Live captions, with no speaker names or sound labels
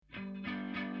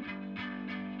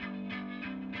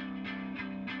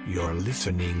You're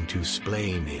listening to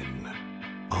Splainin'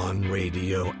 on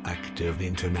Radioactive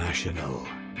International.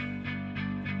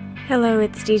 Hello,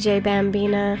 it's DJ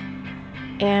Bambina,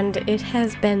 and it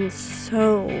has been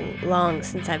so long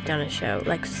since I've done a show,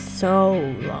 like so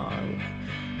long.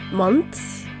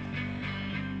 Months?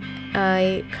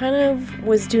 I kind of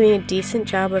was doing a decent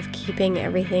job of keeping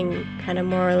everything kind of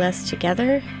more or less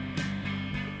together,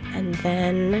 and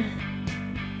then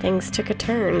things took a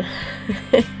turn,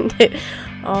 and it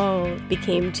all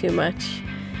became too much.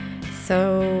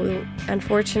 So,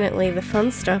 unfortunately, the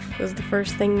fun stuff was the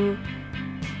first thing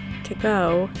to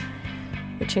go,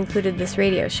 which included this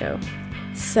radio show.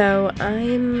 So,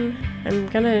 I'm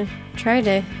gonna try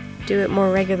to do it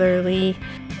more regularly.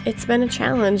 It's been a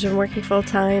challenge of working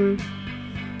full-time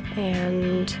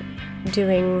and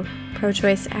doing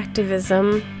pro-choice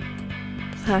activism.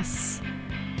 Plus,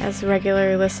 as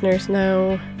regular listeners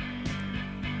know,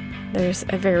 there's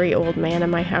a very old man in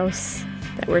my house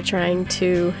that we're trying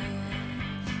to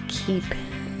keep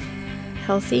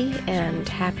healthy and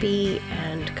happy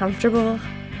and comfortable.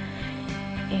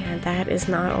 And that is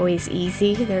not always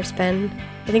easy. There's been,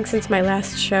 I think since my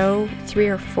last show, 3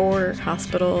 or 4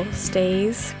 hospital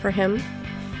stays for him.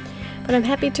 But I'm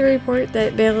happy to report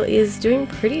that Bill is doing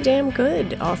pretty damn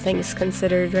good, all things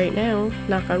considered right now,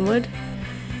 knock on wood.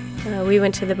 We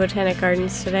went to the Botanic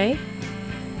Gardens today,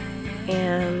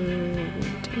 and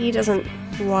he doesn't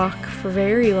walk for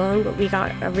very long, but we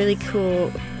got a really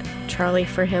cool trolley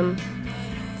for him.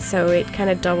 So it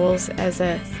kind of doubles as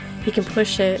he can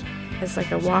push it as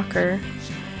like a walker,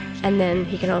 and then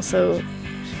he can also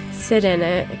sit in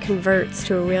it. It converts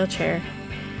to a wheelchair.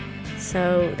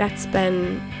 So that's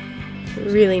been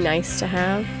really nice to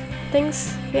have.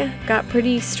 Things, got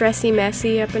pretty stressy,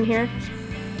 messy up in here.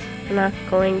 I'm not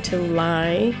going to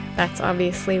lie. That's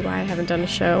obviously why I haven't done a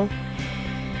show.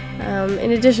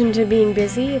 In addition to being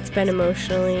busy, it's been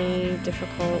emotionally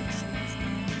difficult.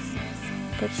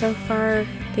 But so far,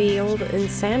 the old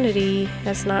insanity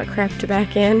has not crept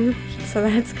back in, so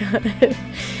that's good.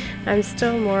 I'm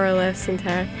still more or less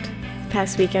intact.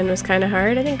 Past weekend was kind of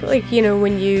hard. I think,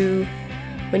 when you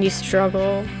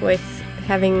struggle with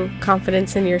having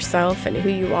confidence in yourself and who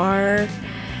you are,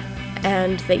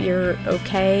 and that you're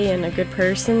okay and a good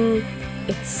person,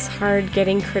 it's hard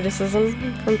getting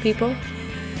criticism from people,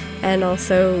 and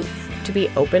also to be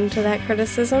open to that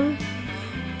criticism,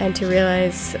 and to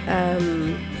realize,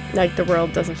 the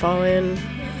world doesn't fall in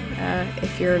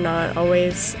if you're not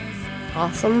always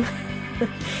awesome.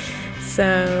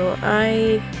 So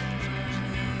I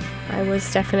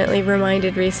was definitely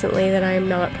reminded recently that I am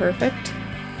not perfect,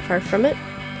 far from it.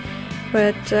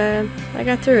 But I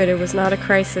got through it. It was not a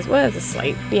crisis. Well, it was a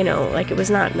slight, it was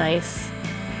not nice.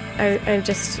 I'm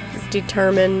just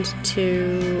determined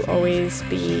to always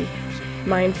be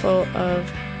mindful of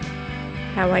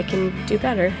how I can do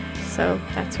better. So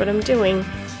that's what I'm doing.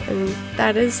 And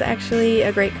that is actually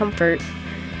a great comfort,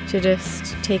 to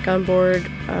just take on board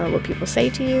what people say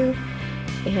to you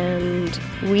and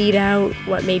weed out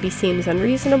what maybe seems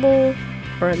unreasonable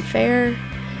or unfair,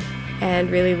 and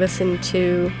really listen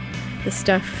to the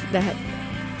stuff that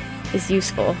is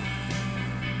useful.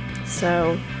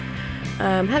 So,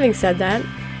 having said that,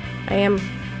 I am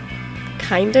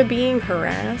kind of being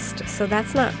harassed, so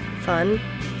that's not fun.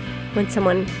 When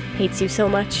someone hates you so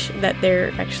much that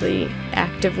they're actually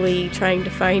actively trying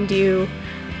to find you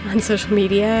on social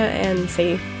media and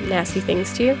say nasty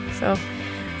things to you. So,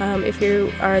 if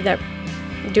you are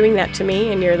doing that to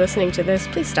me and you're listening to this,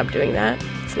 please stop doing that.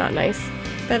 It's not nice.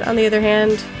 But on the other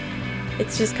hand,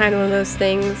 it's just kind of one of those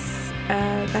things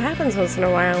that happens once in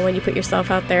a while when you put yourself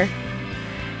out there.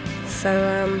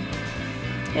 So,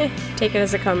 take it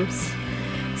as it comes.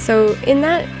 So, in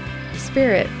that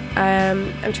spirit,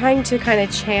 I'm trying to kind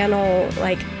of channel,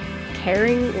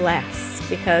 caring less,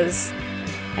 because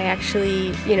I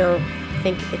actually,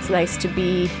 think it's nice to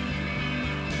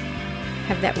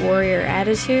have that warrior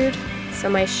attitude. So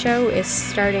my show is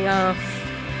starting off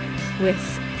with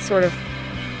sort of,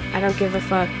 I don't give a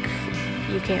fuck,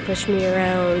 you can't push me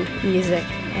around music,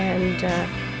 and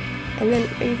then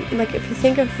if you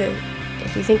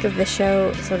think of the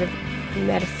show sort of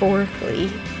metaphorically,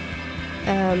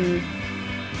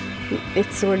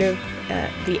 it's sort of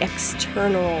the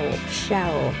external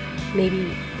shell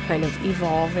maybe kind of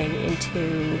evolving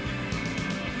into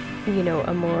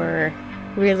a more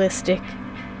realistic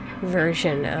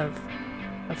version of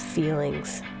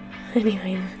feelings.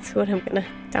 Anyway, that's what I'm gonna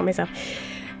tell myself.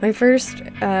 My first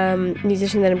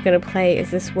musician that I'm gonna play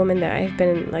is this woman that I've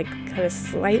been kind of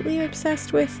slightly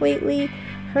obsessed with lately.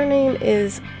 Her name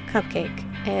is Cupcake,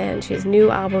 and she has a new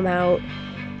album out,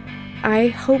 I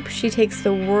hope she takes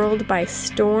the world by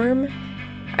storm.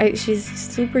 She's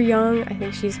super young. I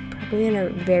think she's probably in her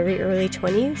very early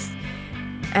 20s.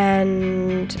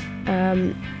 And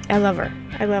I love her.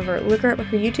 Look her up.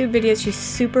 Her YouTube videos, she's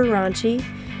super raunchy.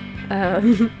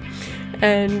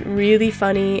 And really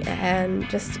funny. And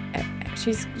just,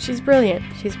 she's brilliant.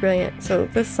 So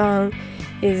this song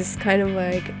is kind of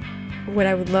like what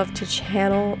I would love to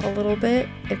channel a little bit.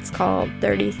 It's called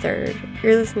 33rd.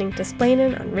 You're listening to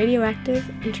Splainin' on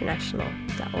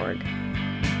RadioactiveInternational.org.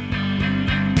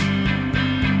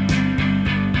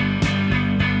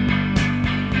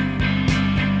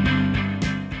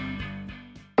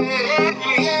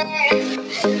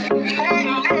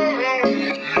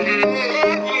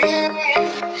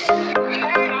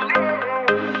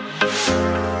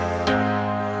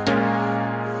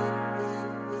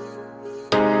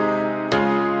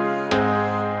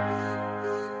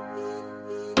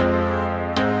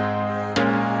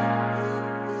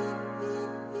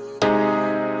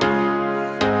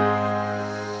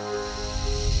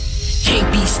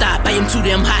 Too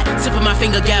damn hot, tip of my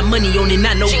finger got money on it,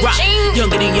 not no rock.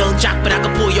 Younger than young jock, but I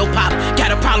can pull your pop.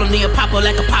 Got a problem, then pop up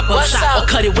like a pop-up shop. Or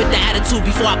cut it with the attitude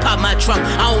before I pop my trunk.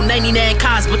 I own 99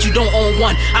 cars, but you don't own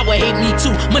one. I would hate me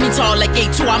too. Money tall like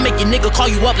A2. I make your nigga call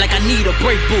you up like I need a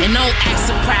break, boo. And don't act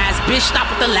surprised, bitch,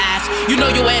 stop with the lies. You know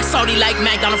your ass salty like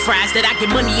McDonald's fries. That I get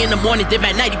money in the morning, then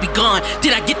at night it be gone.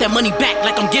 Then I get that money back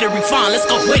like I'm getting a refund. Let's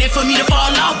go. Waiting for me to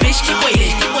fall off, bitch, keep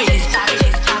waiting.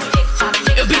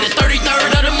 It'll be the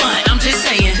 33rd of the month, I'm just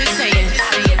saying.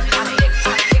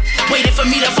 Waiting for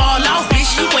me to fall off,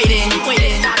 bitch, you waiting.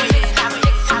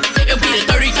 It'll be the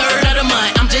 33rd of the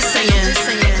month, I'm just saying. 33rd.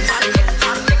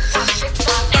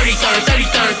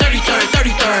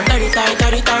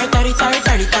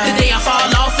 The day I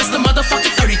fall off is the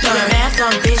motherfucking 33rd. Do the math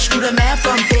dumb bitch, do the math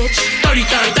dumb bitch.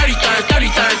 33rd.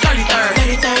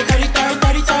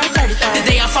 The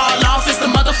day I fall off is the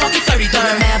motherfucking 33rd. Do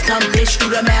the math dumb bitch, do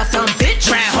the math dumb bitch.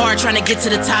 Trying hard, trying to get to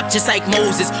the top just like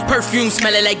Moses. Perfume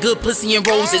smelling like good pussy and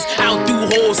roses. Out through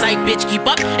holes like bitch, keep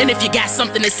up. And if you got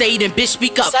something to say, then bitch,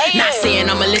 speak up. Not saying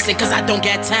I'ma listen cause I don't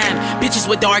got time. Bitches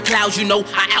with dark clouds, you know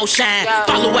I outshine.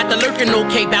 Follow at the lurking,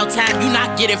 okay, bout time. You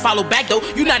not getting followed back though,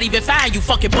 you not even fine, you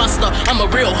fucking bustler. I'm a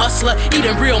real hustler,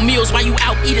 eating real meals while you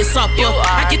out eating supper.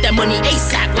 I get that money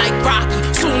ASAP like Rocky.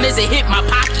 Soon as it hit my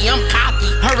pocket, I'm cocky.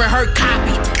 Her and her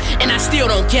copy. And I still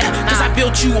don't care, cause I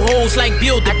built you hoes like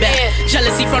build a back.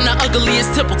 Jealousy from the ugly is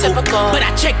typical. But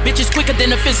I check bitches quicker than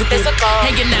the physical.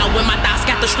 Hanging out when my thoughts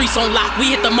got the streets on lock.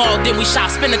 We hit the mall, then we shop,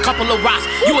 spin a couple of rocks.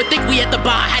 You would think we at the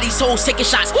bar, had these hoes taking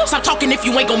shots. Stop talking if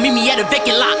you ain't gon' meet me at a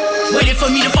vacant lot. Waiting for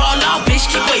me to fall off, bitch,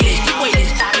 keep waiting.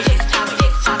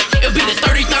 It'll be the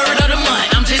 33rd of the month,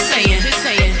 I'm just saying.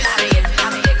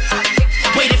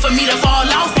 Waiting for me to fall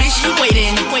off, bitch, you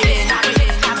waiting.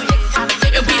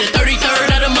 It'll be the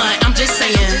 33rd of the month, I'm just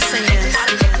saying.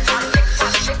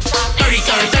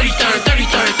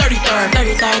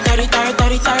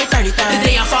 33rd. The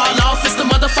day I fall off is the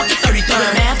motherfucking 33rd. Do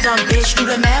the math dumb bitch, do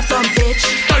the math dumb bitch.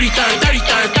 33rd.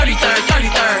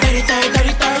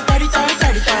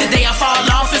 The day I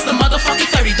fall off is the motherfucking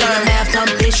 33rd. Do the math dumb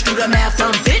bitch, do the math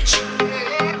dumb bitch.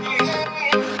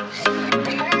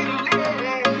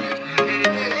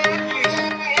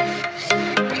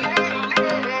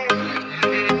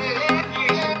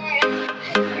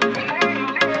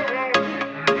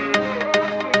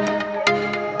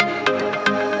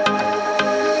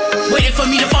 Waiting for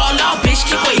me to fall off, bitch,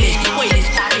 keep waiting.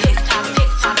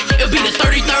 It'll be the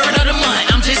 33rd of the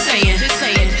month, I'm just saying.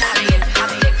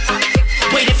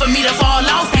 Waiting for me to fall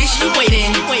off, bitch, you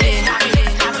waiting.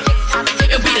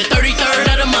 It'll be the 33rd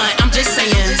of the month, I'm just saying.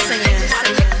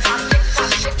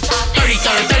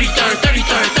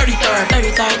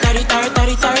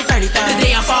 33rd. The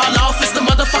day I fall off is the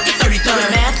motherfucking 33rd. Do the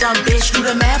math dumb bitch, do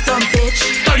the math dumb bitch.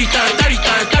 33rd.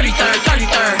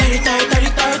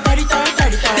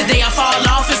 The day I fall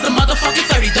off is the motherfucking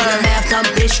 33rd. Do the math dumb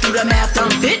bitch, do the math dumb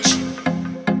bitch.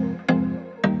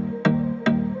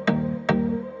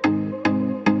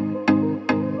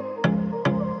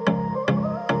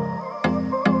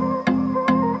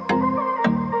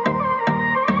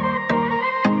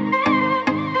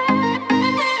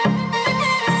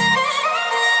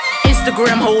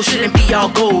 Instagram hoes shouldn't be all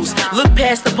goals. Look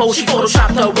past the pose, she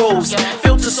photoshopped her rose.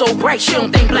 Filter so bright, she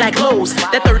don't think black clothes.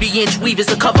 That 30-inch weave is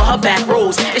to cover her back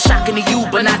rows. It's shocking to you,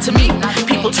 but not to me.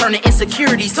 People turning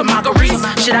insecurities to mockeries.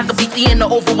 Shit, I could be thin, the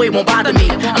overweight won't bother me.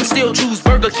 I'm still choose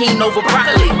Burger King over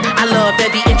broccoli. I love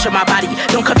every inch of my body.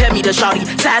 Don't compare me to shawty.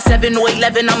 Size 7 or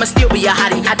 11, I'ma still be a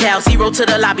hottie. I dial 0 to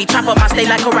the lobby, chop up my stay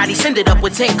like karate. Send it up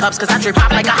with 10 cups, cause I drink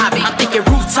pop like a hobby. I'm thinking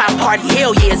rooftop party,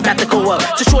 hell yeah, it's about to go up.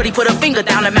 So shorty put her finger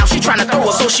down her mouth, she tryna throw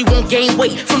up. So she won't gain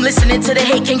weight from listening to the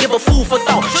hate. Can't give a fool for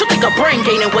thought, she'll think her brain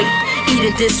gaining weight.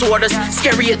 Eating disorders,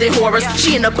 scarier than horrors.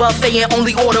 She in the buffet and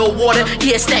only order water.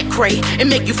 Yeah, it's that cray, and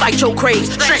make you fight your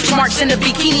craves. Stretch marks in the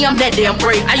bikini, I'm that damn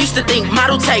brave. I used to think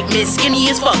model type meant skinny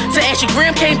as fuck, till Ashley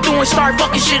Graham came through and started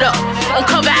fucking shit up. On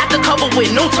cover after cover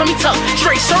with no tummy tuck.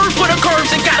 Straight serve for the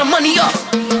curves and got her money up.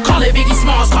 Call it Biggie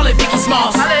Smalls, call it Biggie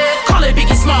Smalls. Call it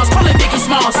Biggie Smalls, call it Biggie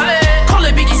Smalls. Call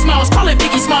it Biggie Smalls, call it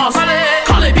Biggie Smalls.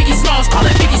 Call it Biggie Smalls, call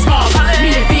it Biggie Smalls.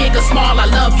 Meaning big or small, I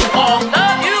love you all.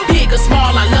 Big or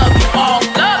small, I love you all.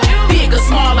 Big or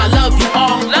small, I love you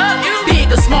all.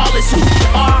 Big or small is who you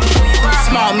are.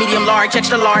 Small, medium, large,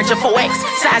 extra large, or 4X.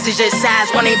 Size is just size,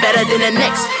 one ain't better than the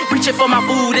next. Reaching for my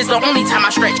food is the only time I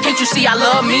stretch. Can't you see I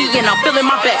love me and I'm feeling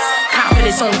my best?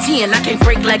 Confidence on 10, I can't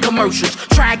break like commercials.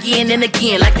 Try again and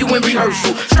again like you in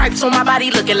rehearsal. Stripes on my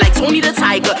body looking like Tony the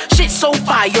Tiger. Shit so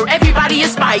fire, everybody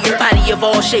inspired. Body of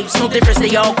all shapes, no difference,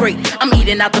 they all great. I'm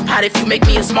eating out the pot if you make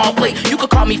me a small plate. You could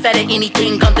call me fat at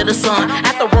anything under the sun.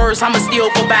 Afterwards, I'ma still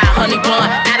go buy a honey bun.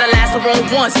 That'll last the wrong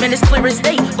once, man, it's clear as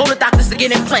day. Go to doctors to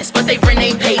get implants, but they rent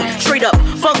ain't paid. Straight up,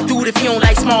 fuck dude if you don't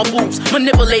like small boobs.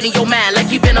 Manipulating your mind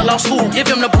like you been to law school. Give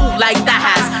him the boot like that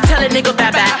has. Tell a nigga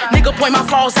bye-bye. Nigga point my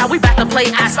flaws out, we back to play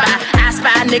I Spy. I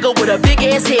Spy nigga with a big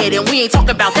ass head, and we ain't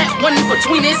talking about that one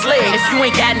between his legs. If you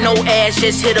ain't got no ass,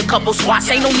 just hit a couple swats.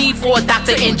 Ain't no need for a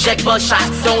doctor inject buzz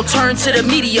shots. Don't turn to the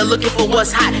media looking for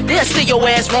what's hot. They'll steer your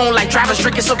ass wrong like drivers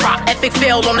drinking some rock. Epic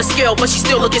failed on the scale, but she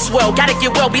still looking swell. Gotta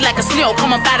get well, be like a snail,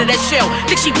 come up out of that shell.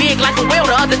 Think she big like a whale,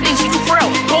 the other thing she too frail.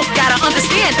 Both gotta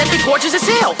understand that they gorgeous as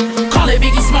hell. Call it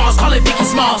Biggie Smalls, call it Biggie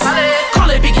Smalls. Call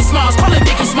it Biggie Smalls, call it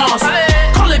Biggie Smalls.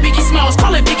 Call it Biggie Smalls,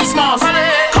 call it Biggie Smalls.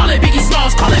 Call it Biggie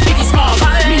Smalls, call it Biggie Smalls.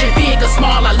 Meaning big or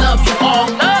small, I love you all.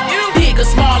 Big or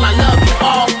small, I love you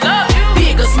all.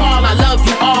 Big or small, I love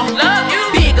you all.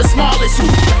 Big or small is who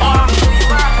you are.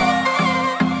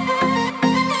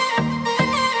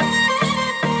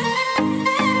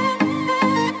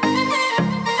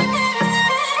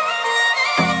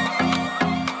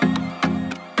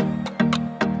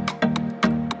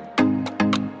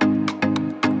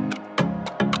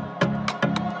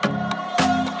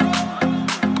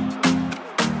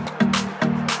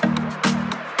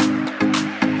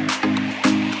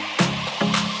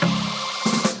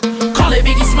 Call it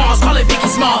Biggie Smalls, call it Biggie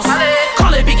Smalls.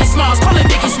 Call it Biggie Smalls, call it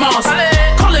Biggie Smalls.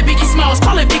 Call it Biggie Smalls,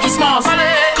 call it Biggie Smalls.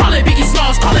 Call it Biggie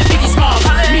Smalls, call it Biggie Smalls.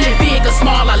 Meaning big or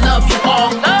small, I love you all.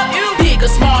 Big or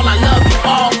small, I love you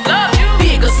all.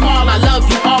 Big or small, I love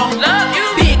you all.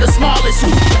 Big or small is who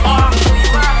you are.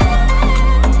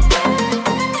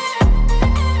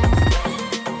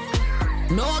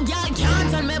 No girl can't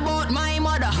tell me about my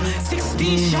mother.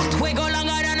 16 shots, we go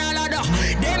longer than a ladder.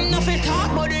 Them nothing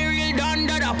talk, but they real done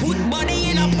dada. Put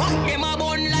body in a pot, them a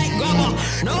bun like grabber.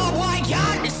 No boy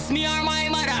can't diss me or my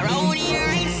mother. Round here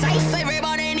ain't safe,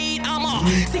 everybody need ammo.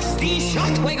 16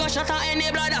 shots, we go shut her in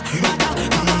the bladder.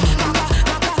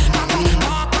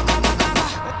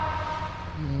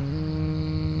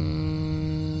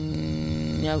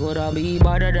 You gotta be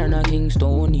better than a King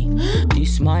Stony.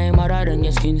 This my mother, then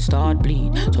your skin start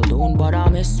bleed. So don't bother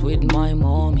mess with my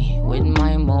mommy, with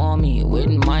my mommy, with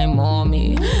my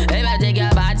mommy. If I take your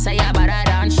bad, say you better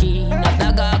than she. If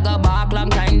the gaga bark, long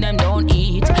time them don't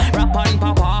eat. Rap on,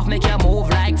 pop off, make you move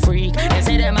like freak. They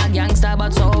say them a gangster,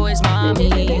 but so is mommy.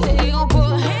 They gon'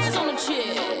 put hands on the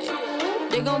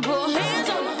chick. They gon' put hands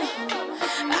on the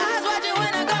eyes watching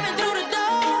when I'm coming through the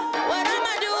door. What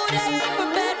I'ma do, they ain't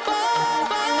prepared for.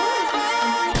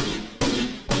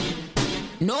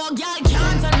 No girl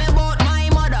can't tell me about my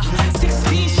mother.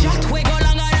 16 shots, we go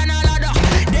longer than a ladder.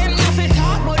 Them nothing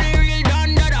talk, but they real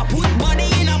done dada. Put body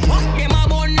in a pot, them a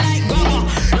bun like grabber.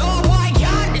 No boy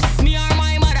can't diss me or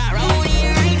my mother. Round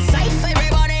here ain't safe,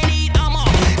 everybody need ammo.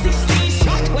 16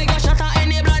 shots, we go shut her in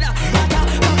the bladder.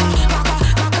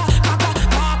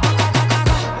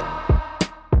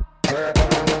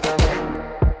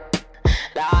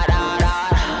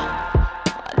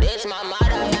 This my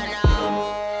mother, you know.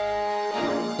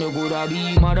 You coulda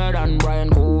be mother than Brian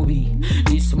Kobe.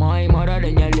 This my mother,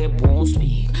 then your lip won't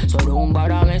speak. So don't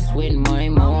bother mess with my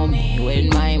mommy,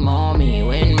 with my mommy,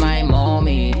 with my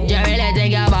mommy. You really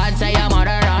think your bad say your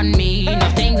mother on me.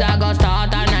 Enough things I got start.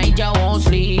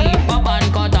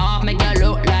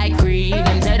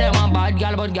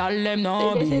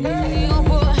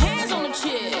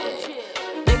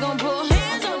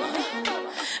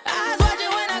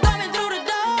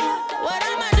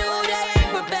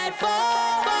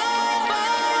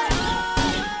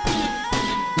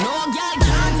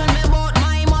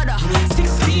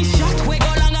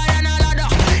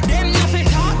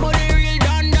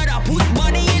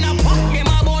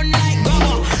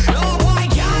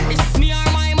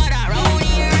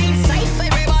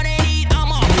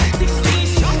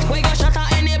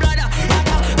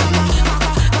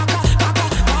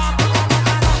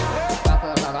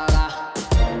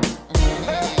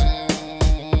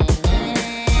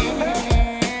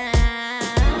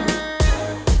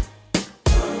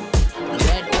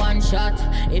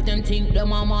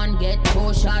 man get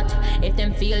 2 shot. If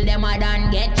them feel them I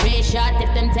done get 3 shot. If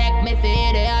them take me for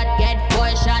idiot, get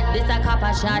 4 shot. This a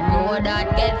copper shot, know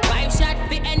that. Get 5 shot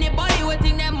for anybody who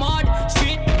think them mud.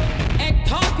 Street, head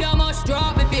top you must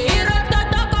drop. If you hear up ta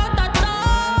ta ta ta ta,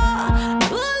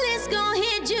 bullets gon'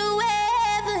 hit you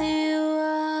wherever you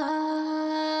are.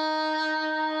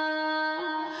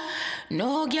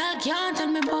 No girl can't tell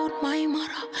me about my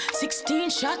mother. 16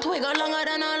 shot, we go longer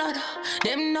than a ladder.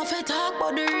 Them nothing talk,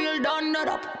 but the real done that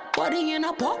up. Body in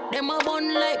a pot, them a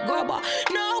bun like grubber.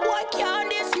 No boy can't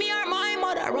diss me or my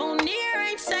mother. Around here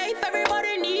ain't safe,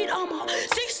 everybody need armor.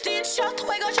 16 shot,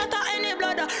 we go shot at any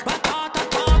bladder.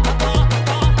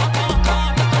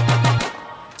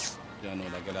 You know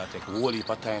that girl I take a whole heap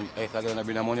of time. If I gonna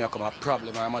bring the money, I come a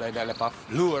problem. My mother died left a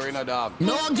floor in a dog.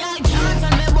 No girl can't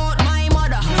tell me about my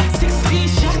mother. 16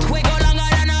 shot, we go longer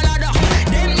than a ladder.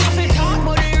 Them nothing talk,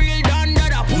 but the real done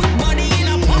that up. Put money in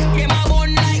a pot, them a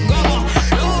bun like grubber.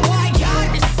 No boy can't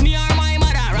diss me or my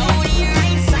mother. Round here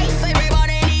ain't safe,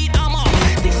 everybody need armor.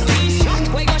 16 shot,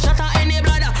 we go shot at any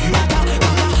bladder.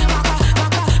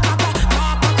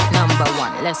 Number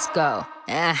 1, let's go.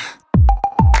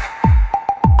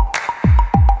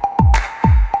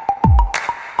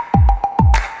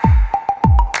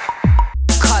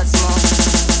 Cosmo,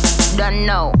 don't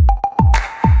know.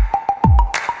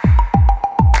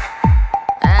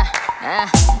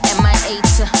 MIA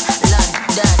to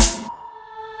London.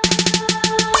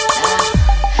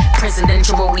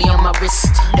 Presidential rollie on my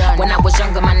wrist. When I was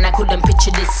younger, man, I couldn't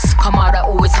picture this. Come out, I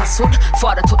always hustled.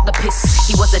 Father took the piss.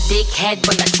 He was a dickhead,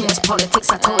 but that thing's politics.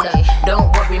 I told her,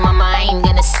 don't worry, mama, I ain't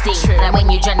gonna stay. Like when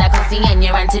you drank that coffee and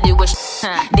you ran to do a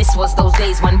This was those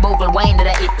days when Bogle wine did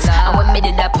I hit. And when me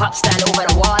did that pop style over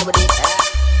the wall with it.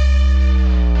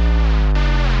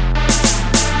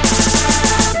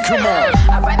 Come on.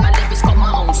 I write my lyrics, got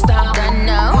my own style. Don't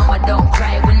know. Mama don't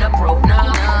cry when I broke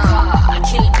now. I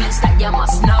kill beats that you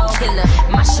must know. Killer,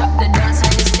 mash up the dance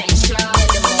and the station.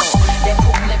 Kill them all. They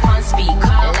put me on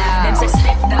speaker. Them say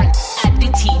Steph done at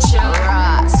the teacher.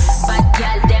 Bad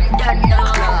girl, them don't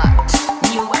know.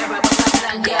 New era was a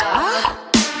black girl.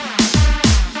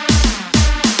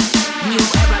 New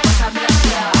era was a black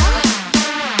girl.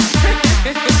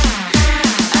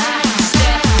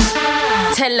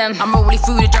 Tell them I'm rolling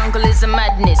through the jungle is a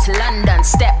madness. London,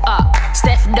 step up.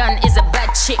 Steph Dunn is a bad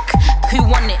chick. Who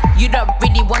want it? You don't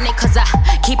really want it. Cause I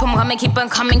keep them coming, keep them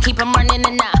coming, keep them running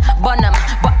and I bun them,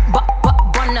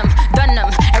 bun them, done them.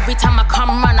 Every time I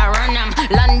come run, I run them.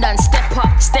 London, step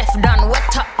up, Steph Dunn,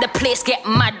 wet up. The place get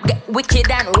mad, get wicked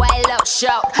and wild out.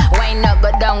 Shout, why not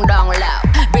go down loud?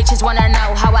 Bitches wanna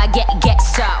know how I get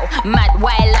so mad,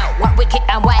 wild out. What wicked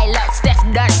and wild out. Steph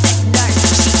Dunn,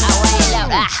 she a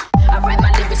wild out. I write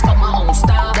my lyrics, got my own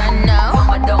style. Don't know.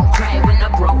 Mama don't cry when I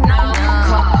broke now.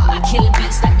 I kill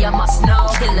beats that you must know.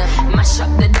 Killer, mash up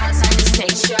the dance and the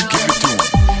station.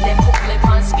 Then put me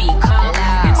on speaker.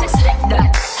 Them say Steph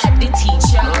that had the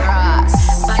teacher.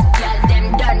 Bad girl,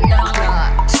 them don't know.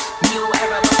 New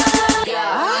era was a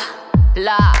girl.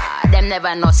 La, them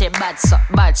never know say bad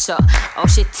so. Oh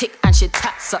she tick and she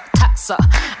tats up.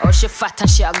 Oh she fat and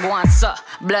she a go on so.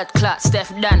 Blood clot, Steph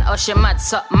Dunn. Oh she mad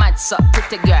so.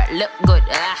 Pretty girl, look good.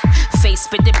 Face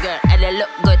pretty girl, and they look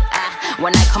good.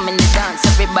 When I come in the dance,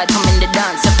 everybody come in the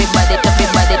dance. Everybody,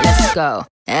 let's go.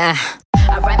 I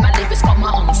write my lyrics, got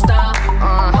my own style.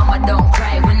 Mama don't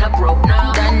cry when I broke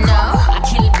now. Don't know. I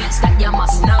kill beats that you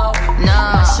must know.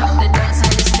 Mash up the dance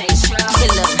and the station.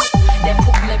 Kill them. Then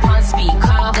put me on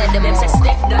speaker. Them say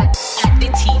Steph that at the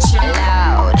teacher.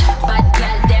 Loud. Bad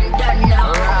girl, them don't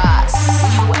know.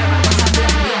 You ever was a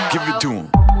black girl. Give it to him.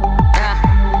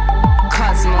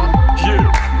 Cosmo. Yeah.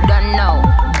 Don't know.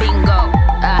 Bingo.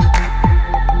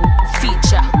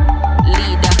 Feature.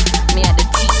 Leader. Me are the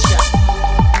teacher.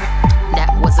 That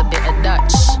was a bit of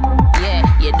Dutch. Yeah,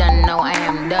 you don't know I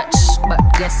am Dutch. But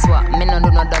guess what? Me no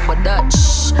do no double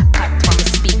Dutch. Pat when me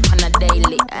speak on a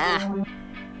daily.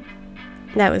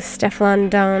 That was Stefflon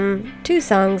Don. 2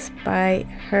 songs by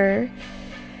her.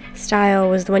 Style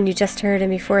was the one you just heard,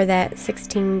 and before that,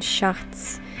 16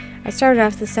 Shots. I started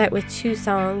off the set with 2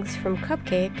 songs from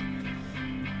Cupcake.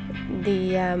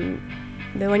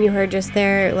 The one you heard just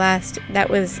there last, that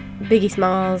was Biggie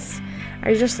Smalls.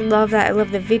 I just love that. I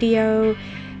love the video.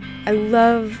 I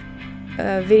love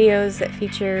videos that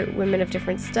feature women of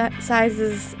different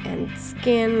sizes and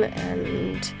skin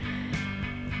and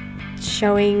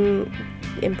showing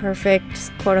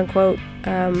imperfect, quote unquote,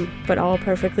 but all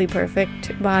perfectly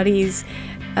perfect bodies.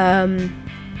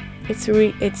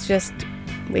 It's just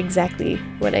exactly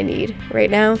what I need right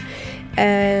now.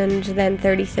 And then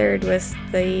 33rd was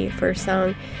the first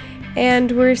song,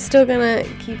 and we're still gonna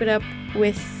keep it up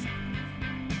with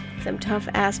some tough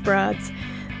ass broads.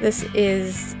 This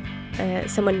is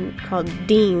someone called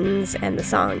Deans, and the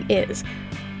song is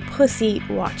Pussy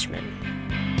Watchman.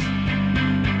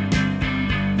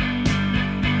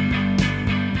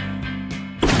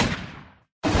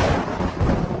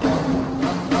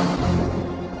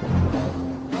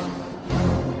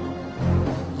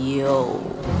 Yo,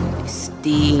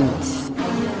 Deans.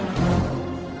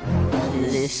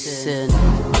 Listen,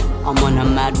 I'm on a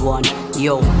mad one.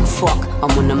 Yo, fuck,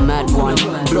 I'm on a mad one.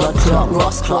 Blood clot,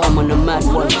 Ross clot, I'm on a mad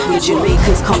one. The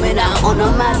Jamaicans coming out on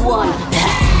a mad one.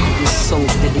 This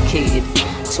song's dedicated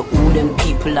to all them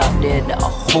people out there that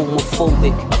are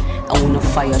homophobic and wanna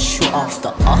fire shit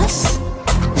after us.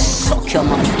 Suck your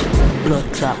man.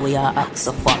 Blood clot, we are axe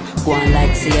for. Go on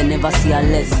like say you never see a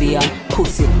lesbian.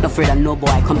 Pussy, no afraid of no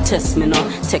boy, come test me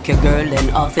now. Take your girl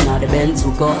and off in all the Benz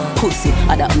we go. Pussy,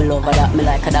 I that me love, I that me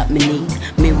like, I that me need.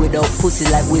 Me without pussy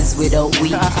like Wiz without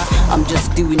weed. I'm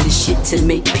just doing this shit to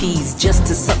make peace, just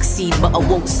to succeed, but I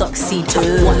won't succeed.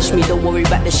 Watch me, don't worry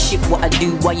about the shit what I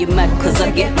do. Why you mad? Cause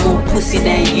I get more pussy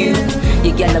than you.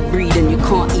 You gotta breed and you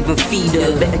can't even feed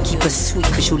her. Better keep her sweet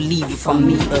cause she'll leave you from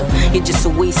me. You're just a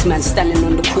waste man standing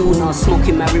on the corner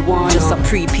smoking marijuana. Just a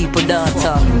pre-people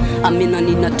daughter. I mean I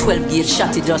need a 12-year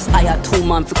shot. It just I had 2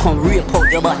 months to come rape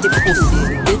out your body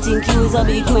pussy. You think you is a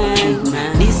big man?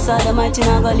 This side of my chin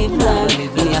I got live long.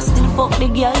 Me I still fuck the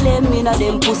girl them in a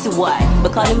them pussy. Why?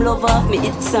 Because them love off me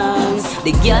hit songs.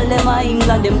 The girl them a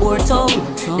England them bored tongue.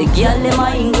 The girl them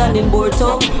a England them bored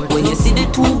tongue. When you see the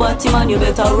two body man you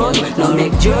better run. Now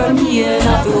make Jeremy here and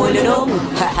have to hold it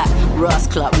down. Ross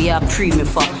clock we are pre me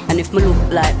for. And if me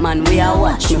look like man we are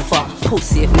watch me for.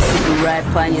 Pussy me sitting right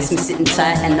pan, yes me sitting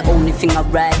tight. And the only thing I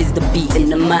ride is the beat in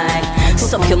the mic.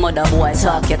 Suck your mother boy,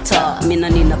 talk your talk. Me no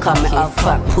need no comment, I'll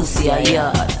fuck pussy a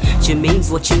yard. Jermaine's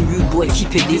watching rude boy,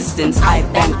 keep your distance. I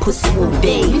bang pussy all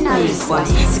day. Nice ones,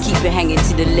 so keep it hanging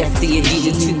to the left of your G.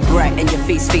 You're too bright and your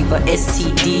face favor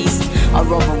STDs. I'd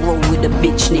rather roll with a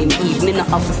bitch named Eve. Me not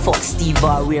have to fuck Steve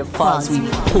or real falls. We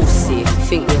pussy,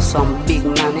 think we're some big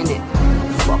man innit.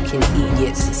 Fucking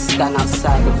idiots, stand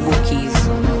outside the bookies.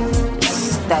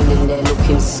 Standing there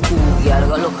looking school, yeah,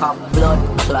 look at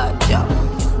blood clot, yeah.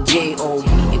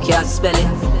 J-O-B, you can't spell it,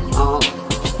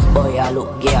 boy, I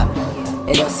look, yeah.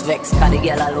 It just vex, cause the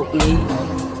girl I look me.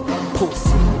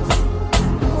 Pussy.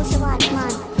 Pussy watch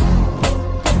man.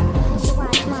 Pussy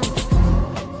watch man.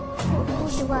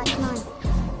 Pussy watch man.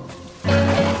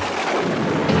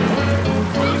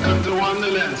 Welcome to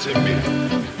Wonderland, Simbi.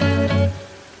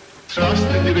 Trust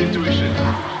in your intuition.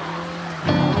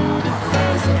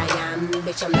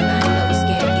 Bitch, I'm the man, don't be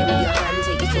scared, give me your hand.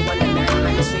 Take you to Wonderland,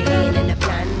 man, it's really ain't in the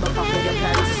plan. But fuck with your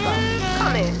plans, let's go.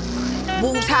 Come in.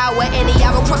 Wolves howl at any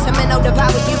arrow, cross them and I'll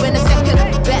devour you in a second.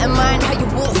 Better mind how you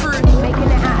walk through.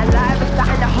 Making it out alive, and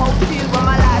starting the whole few of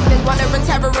my life. There's wonder and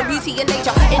terror and beauty and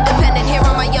nature. Independent here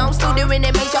on my own, still doing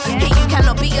it major. Here you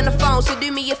cannot be on the phone, so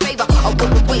do me a favor. I'll go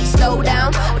wait, slow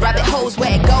down. Rabbit holes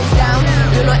where it goes down.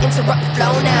 Do not interrupt the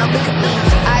flow now. Look at me,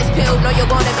 eyes peeled, know you're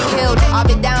gonna be healed. I've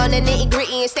been down in nitty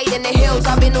gritty and stayed in the hills.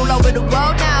 I've been all over the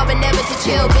world now, but never to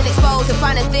chill. Been exposed to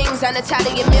finding things and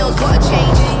Italian meals. What a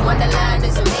change. Wonderland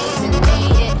is amazing,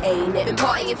 ain't it? Been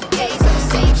partying for days on the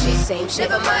same shit.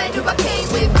 Never mind who I came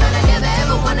with, man. I never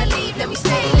ever wanna leave. Let me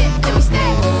stay lit, let me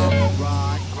stay.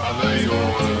 Brother,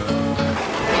 you're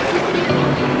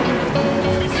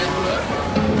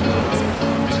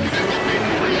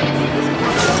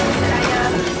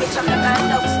Bitch, I'm the man,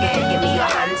 don't be scared, give me your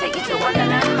hand. Take you to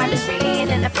Wonderland, man, it's really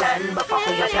ain't in the plan. But fuck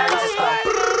with your plans, let's go.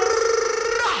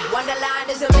 Wonderland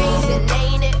is amazing,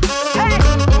 ain't it? Hey.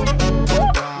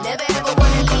 Never ever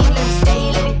wanna leave, let me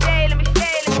stay, let me stay, let me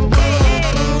stay, let me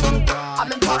stay. I've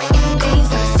been partying for days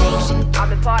on the same shit. I've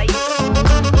been partying,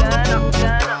 turn up.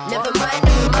 Never mind,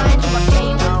 who I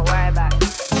came with. Don't worry about it.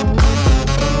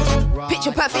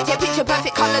 Picture perfect, yeah, picture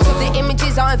perfect. Colours of the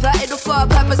images are inverted for a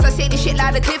purpose. I say this shit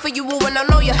loud and clear for you all, and I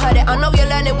know you heard it. I know you're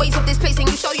learning ways of this place and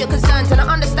you show your concerns. And I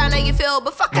understand how you feel,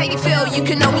 but fuck how you feel. You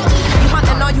can only eat if you hunt,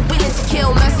 and are you willing to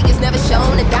kill? Mercy is never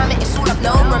shown, and damn it, it's all I've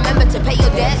known. Remember to pay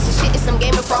your debts. This shit is some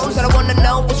Game of Thrones. That I wanna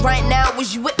know was right now,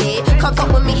 was you with me? Come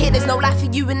fuck with me here, there's no life for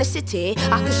you in the city.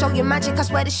 I can show you magic, I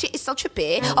swear this shit is so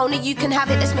trippy. Only you can have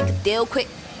it, let's make a deal quick.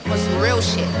 Want some real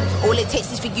shit. All it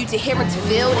takes is for you to hear and to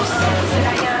feel this. Said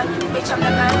I am, bitch, I'm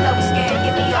the man, don't be scared.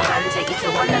 Give me your hand, take you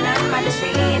to Wonderland. Man, it's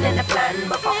really ain't in the plan,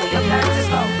 but fuck with your plans, let's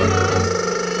go.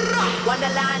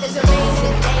 Wonderland is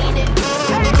amazing, ain't it?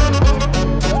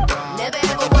 Never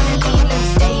ever wanna leave, let me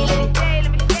stay lit.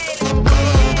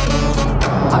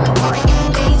 I've been partying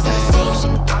for days on the same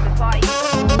shit. I've been partying.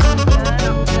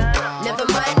 Never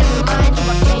mind, who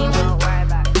I came with.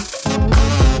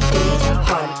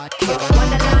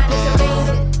 Wonderland is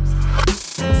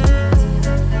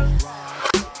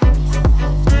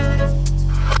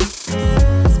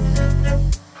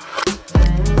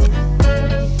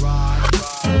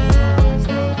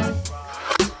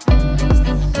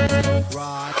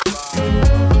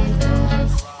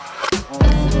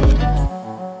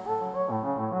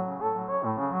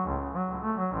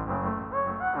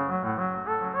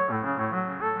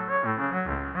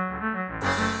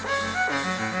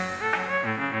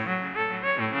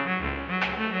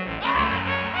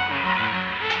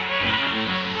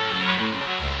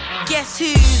Guess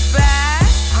who's back?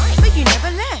 But you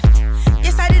never left.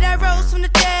 Yes, I did. I rose from the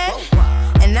dead.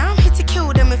 And now I'm here to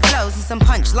kill them with flows and some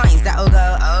punchlines that'll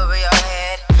go over your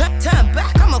head. Turn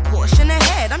back, I'm a caution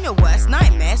ahead. I'm your worst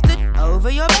nightmare, stood over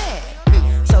your bed.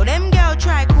 So them girl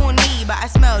try call me, but I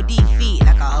smell defeat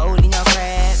like a hole in your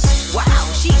bread. Wow,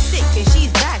 she's sick and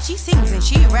she's bad. She sings and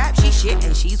she raps, she shit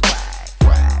and she's whack.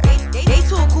 They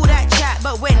talk all that chat,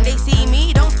 but when they see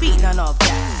me, don't speak none of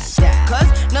that.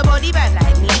 Cause nobody bad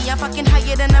like me. I'm fucking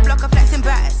higher than a block of flexing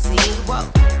Battersea. Whoa.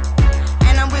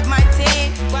 And I'm with my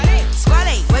team.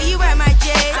 Squally, where you at, my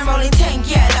J? I'm rolling 10,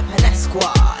 yeah, up in that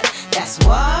squad. That's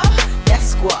what? That's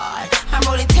squad. I'm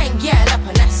rolling 10, yeah, up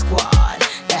in that squad.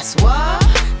 That's what?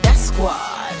 That's squad.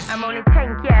 I'm rolling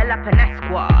 10, yeah, up in that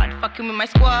squad. Fucking with my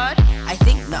squad? I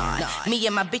think not. Me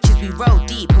and my bitches, we roll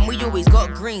deep, and we always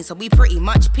got green, so we pretty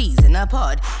much peas in a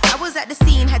pod. I was at the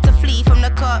scene, had to flee from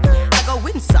the cops. I go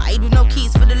inside with no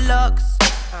keys for the locks.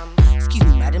 Excuse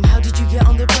me, madam, how did you get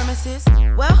on the premises?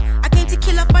 Well, I came to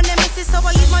kill off my nemesis, so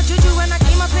I used my juju and I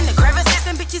came up in the crevices.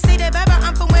 And bitches say they're bad, but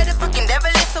I'm from where the fucking devil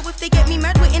is. So if they get me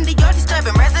mad, we're in the yard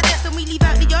disturbing residents. And we leave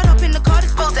out the yard, up in the car,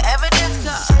 dispose the evidence.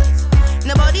 Cause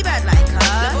nobody bad like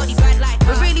us. Nobody bad like us.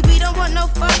 But really, we don't want no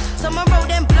fuck. Someone roll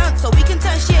them blunts so we can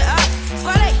turn shit up.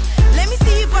 Squally, let me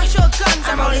see you brush your guns.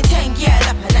 I'm rolling 10,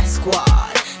 yeah, up in that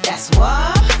squad. That's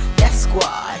what? That's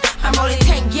squad. I'm rolling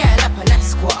 10, yeah, up in that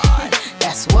squad.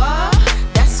 That's what?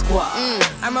 That's squad.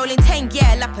 I'm rolling 10,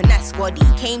 yeah, up in that squaddy.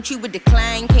 Came true with the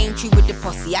clan, came true with the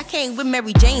posse. I came with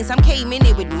Mary Jane, some came in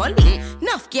it with Molly.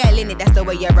 Nuff girl in it, that's the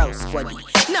way you roll, squaddy.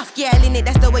 Nuff girl in it,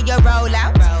 that's the way you roll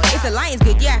out. If the line's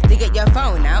good, you have to get your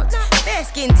phone out. Fair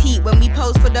skin teeth when we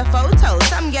pose for the photos.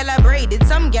 Some girl are braided,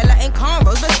 some girl are in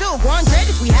cornrows, but still go on dread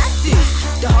if we have to.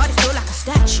 The heart is still like a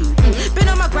statue. Been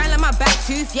on my grind like my back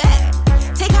tooth, yeah.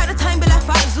 Take out the time, be like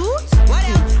 5 zoots. What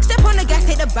else? Step on the gas,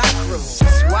 take the back room.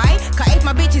 Why? Cause if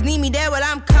my bitches need me there, well,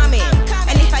 I'm coming.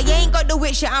 And if I ain't got the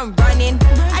wit shit, I'm running.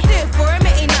 I do it for him,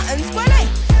 it ain't nothing. Squally,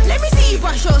 let me see you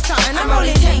brush your something. I'm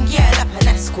rolling 10, yeah, up in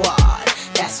that squad.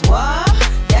 That's what?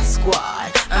 That's squad.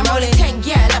 I'm rolling 10,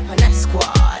 yeah, up in that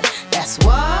squad. That's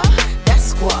what? That's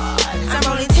squad. I'm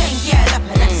rolling 10, yeah, up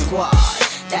in that squad.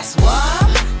 That's what?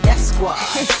 That's squad.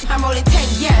 I'm rolling 10,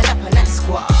 yeah, up in that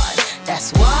squad.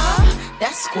 That's what?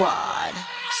 That's squad.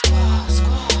 Squad,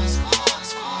 squad, squad,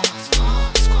 squad,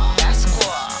 squad, squad. That's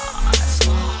squad.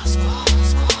 Squad, squad,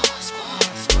 squad, squad,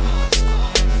 squad,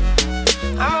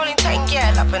 squad. I'm rolling 10,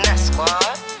 yeah, up in that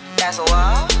squad. That's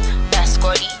what? That's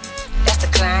squaddy. That's the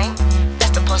clan.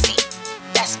 That's the pussy.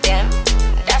 That's them.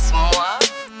 That's moi.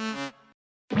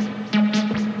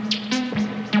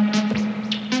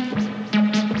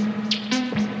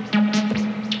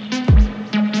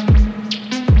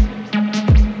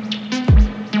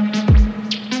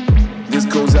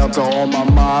 Out to all my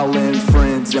Marlin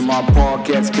friends and my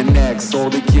Parkettes connects. All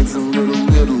the kids in Little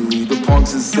Italy, the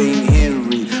punks in St.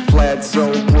 Henry,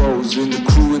 Plateau Bros, and the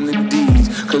crew in the D's.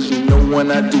 Cause you know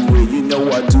when I do it, you know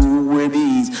I do it with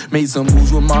ease. Made some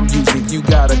moves with my music, you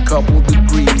got a couple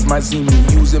degrees. Might see me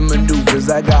using maneuvers,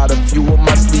 I got a few on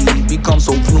my sleeve. Become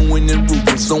so fluent and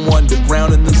ruthless, so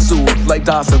underground in the sewer. Like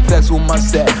DOS effects with my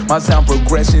set, my sound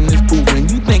progression is proven.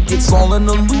 You think it's all an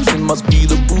illusion, must be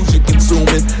the booze you're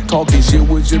consuming. Talking shit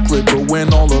with your clipper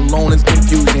when all alone is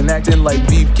confusion. Acting like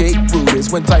beefcake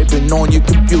Brutus when typing on your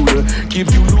computer. Give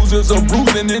you losers a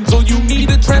bruising until you need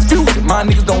a transfusion. My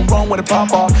niggas don't run when it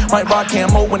pop off. Might rock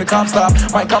camo when the cops stop.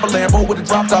 Might cop a Lambo with a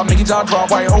drop top. Make your jaw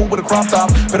drop, white hole with a crop top.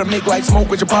 Better make like smoke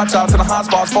with your pot chops. And the hot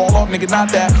spots fall off, nigga,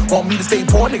 not that. Want me to stay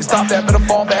poor, nigga, stop that. Better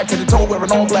fall back to the toe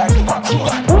wearing all black.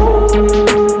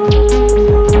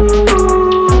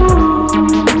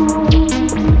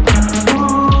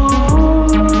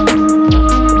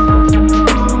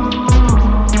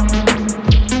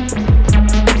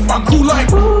 I'm cool like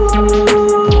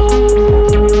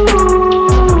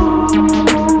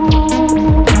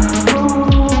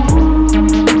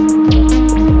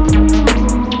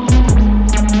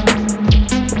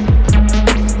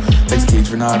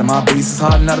out of my base, it's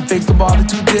hard not to fix the bother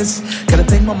to this. Gotta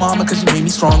thank my mama cause she made me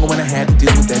stronger when I had to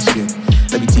deal with that shit.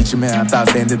 Let me teach you, man, I thought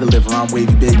stand to deliver. I'm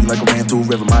wavy, baby, like I ran through a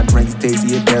river. My drink is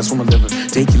tasty, it passed from my liver.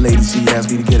 Take your lady, she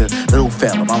asked me to get her. Little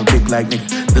fella, I'm a big black nigga.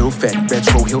 Little fatty,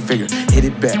 retro, he'll figure. Hit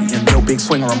it better, you're no big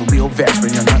swinger, I'm a real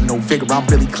veteran. You're not no figure, I'm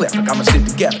really clever. Got my shit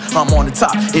together, I'm on the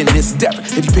top in this endeavor.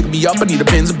 If you pick me up, I need a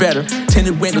Benz or better.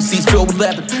 Tinted window seats filled with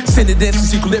leather. Send it in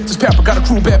some eucalyptus pepper. Got a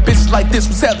crew bad bitches like this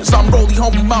with sellers. I'm rolling,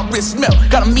 homie, my wrist smell.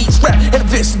 Got a meat strap and a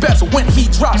vest bezel. When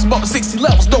he drops above 60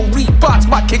 levels, no Reeboks,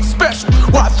 my kick special.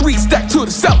 Y3 stack to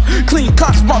the cellar. Clean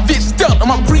conscious, my bitch done. I'm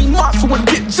a green monster when I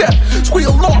get jet.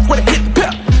 Squeal off when I hit the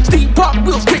pep. Steve pop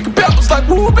wheels kicking pebbles like,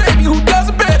 woo baby, who does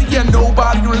it better? Yeah. and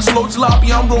nobody during slow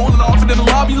jalopy. I'm rolling off and then the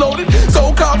lobby loaded.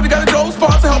 So confident, got a dope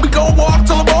spot to help me go walk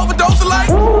till I'm overdosing like.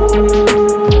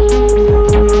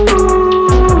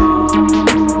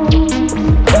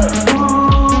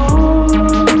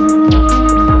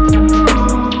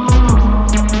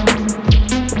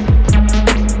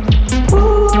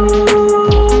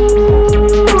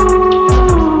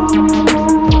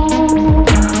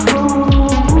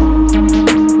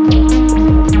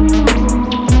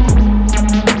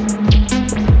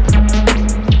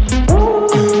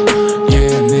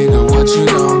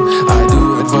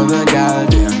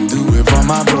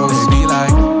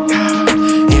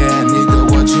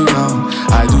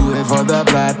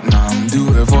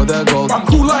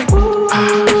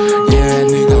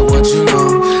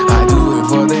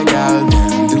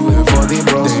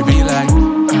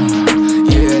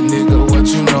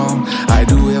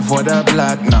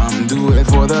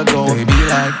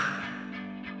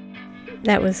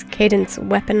 That was Cadence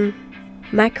Weapon.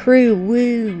 My Crew,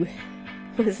 Woo,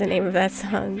 was the name of that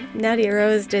song. Nadia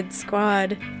Rose did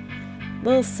Squad.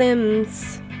 Lil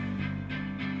Sims,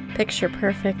 Picture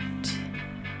Perfect.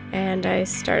 And I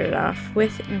started off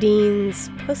with Dean's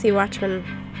Pussy Watchman.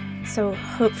 So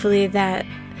hopefully that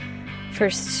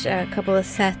first couple of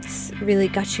sets really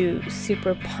got you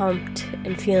super pumped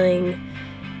and feeling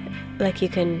like you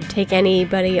can take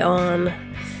anybody on.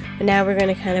 And now we're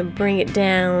going to kind of bring it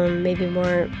down, maybe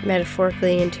more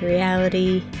metaphorically into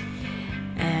reality.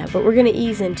 But we're going to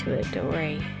ease into it, don't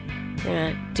worry. We're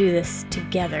going to do this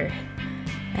together.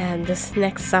 And this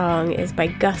next song is by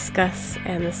Gus Gus,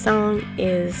 and the song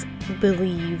is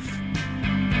Believe.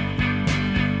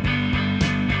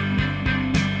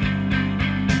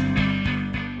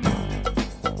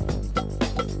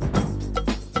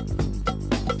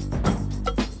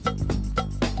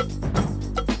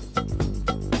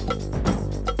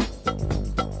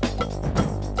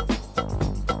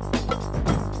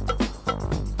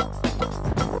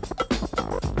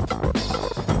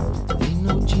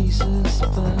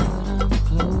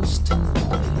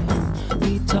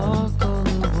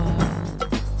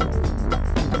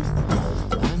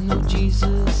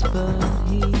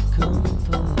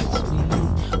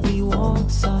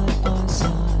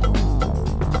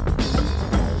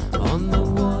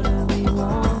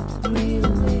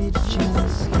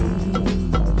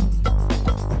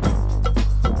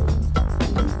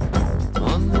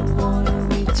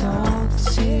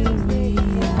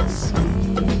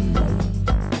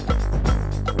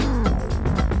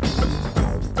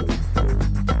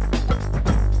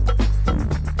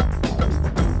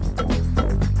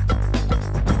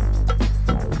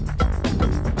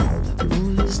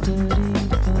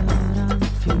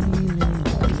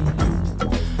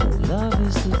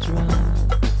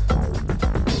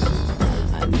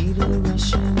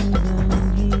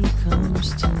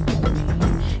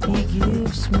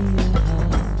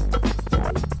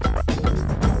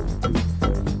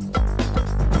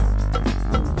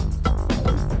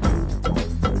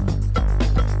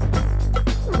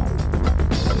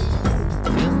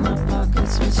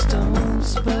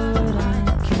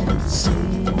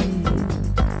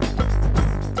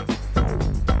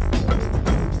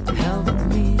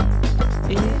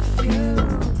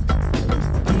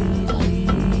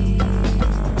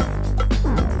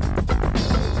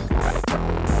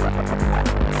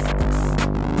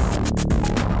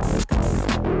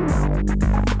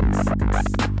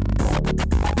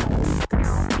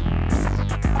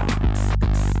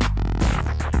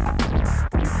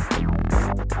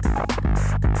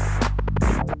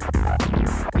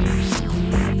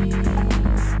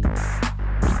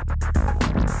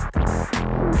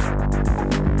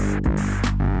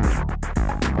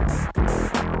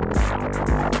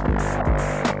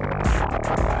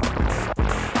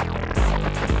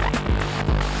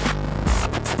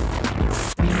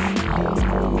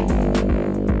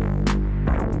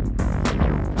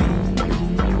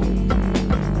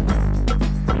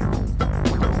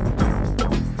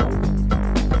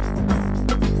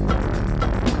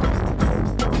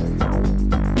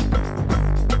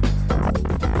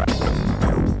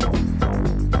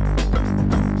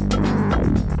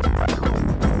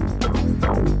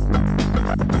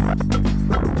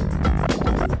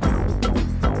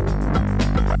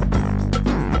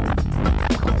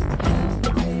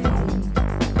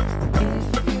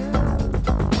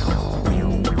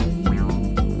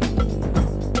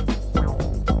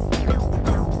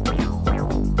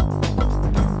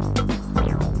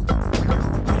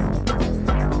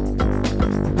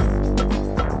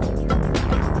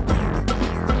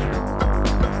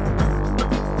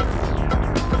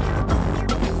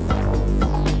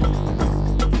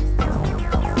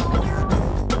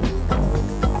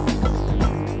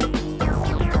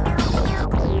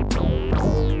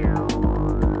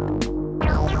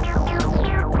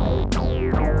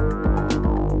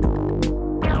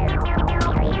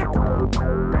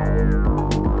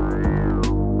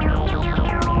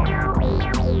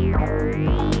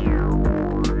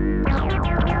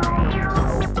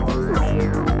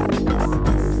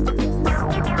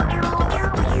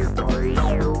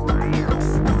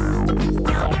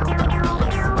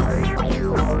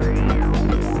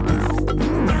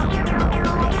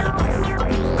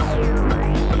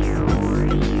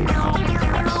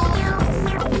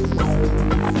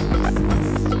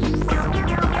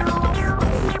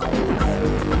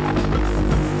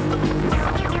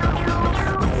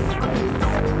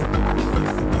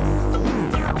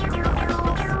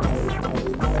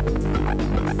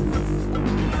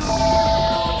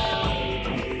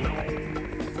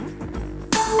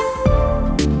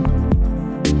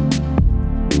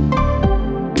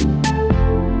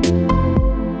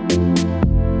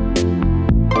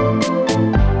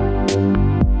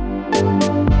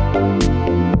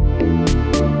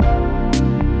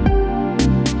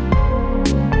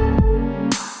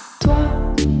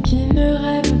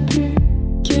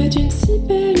 d'une si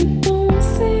belle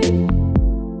pensée.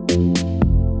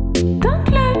 D'un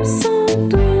club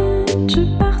sandwich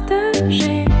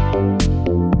partagé,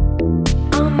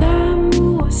 un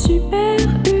amour super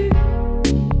U.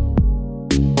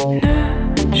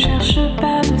 Ne cherche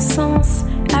pas de sens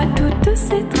à toutes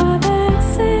ces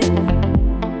traversées.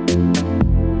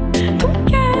 Ton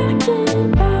cœur qui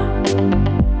bat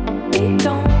et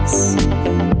danse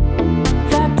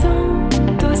va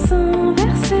bientôt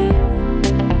s'inverser.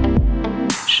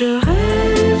 Je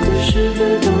rêve de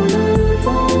cheveux dans le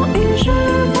vent et je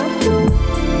vois flou.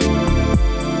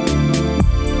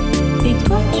 Et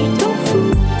toi tu t'en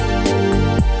fous.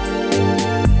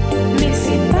 Mais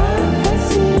c'est pas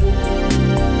facile.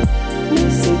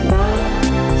 Mais c'est pas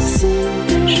si.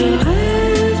 Je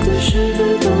rêve de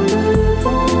cheveux dans le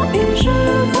vent et je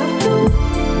vois flou.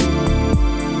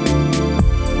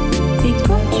 Et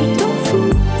toi tu t'en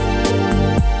fous.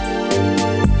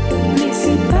 Mais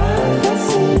c'est pas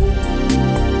facile.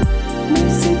 Mais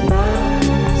c'est pas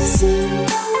si.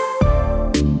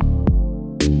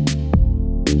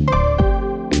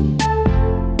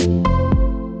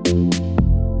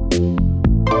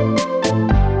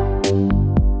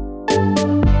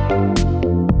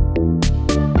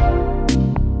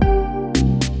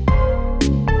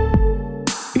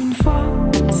 Une fois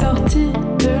sorti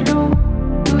de l'eau,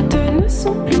 toutes ne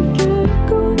sont plus que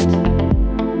gouttes.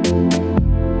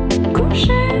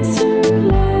 Couché sur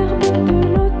l'herbe de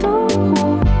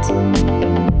l'autoroute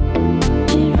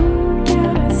qui vous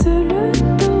caresse le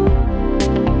dos.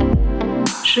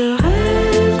 Je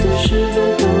rêve de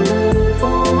cheveux dans le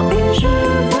vent et je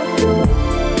vois flou.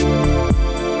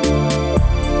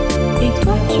 Et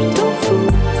toi tu t'en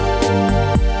fous.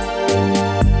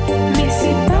 Mais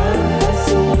c'est pas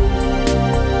facile.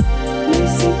 Mais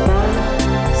c'est pas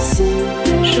si.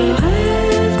 Je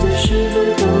rêve de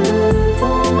cheveux dans le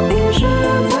vent et je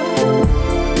vois flou.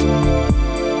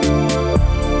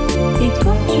 Et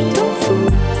toi tu t'en fous.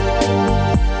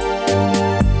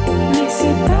 Mais c'est pas facile. Mais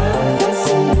c'est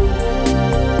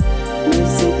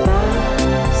pas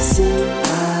si.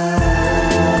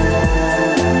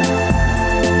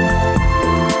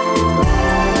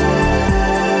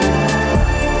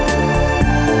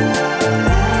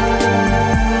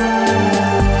 Je rêve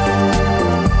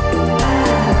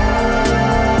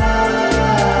de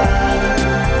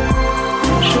cheveux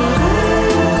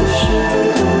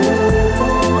dans le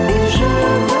vent et je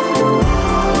vois flou.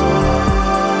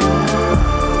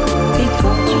 Et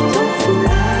toi tu t'en fous.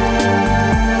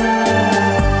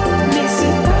 Mais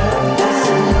c'est pas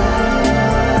facile. Mais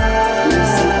c'est pas si.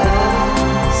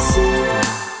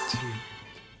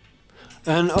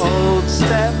 An old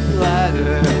step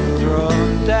ladder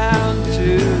thrown down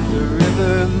to the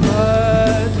river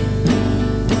mud.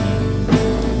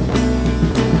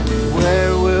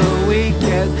 Where will we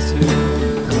get to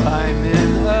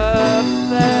climbing up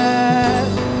that?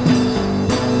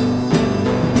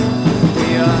 We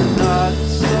are not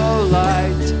so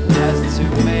light as to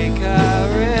make our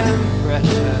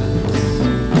impressions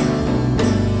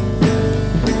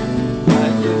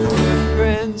like the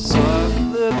footprints of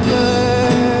the birds.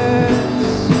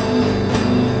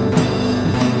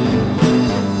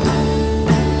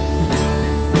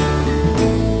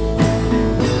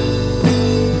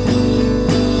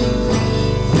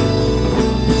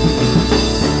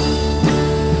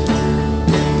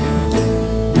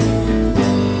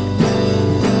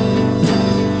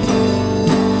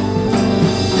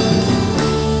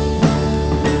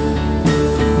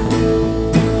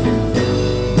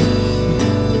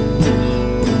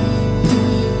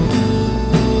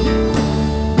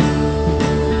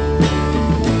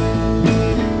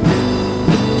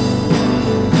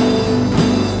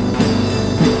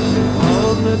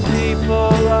 All the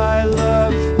people I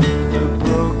love are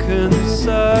broken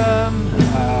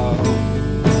somehow.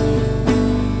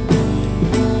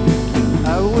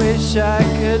 I wish I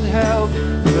could help,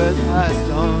 but I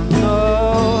don't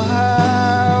know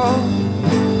how.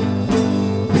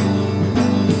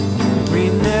 We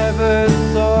never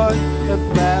thought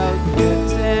about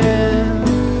getting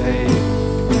paid,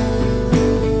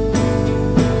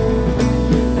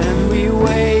 and we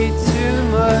weigh too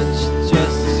much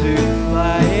just to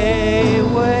fly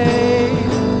away.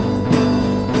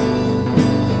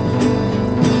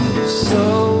 So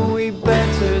we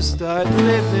better start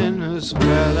living as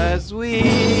well as we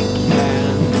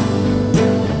can.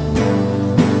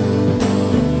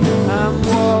 I'm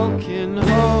walking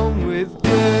home with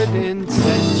good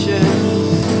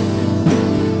intentions,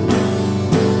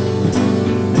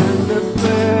 and the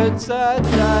birds are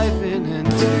diving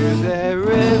into their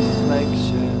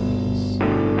reflections.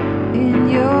 In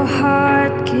your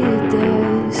heart, kid,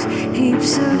 there's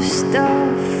heaps of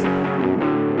stuff,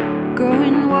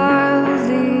 growing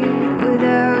wildly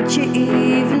without you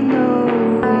even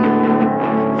knowing.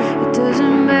 It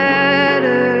doesn't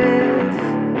matter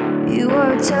if you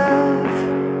are tough,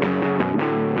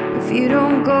 if you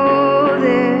don't go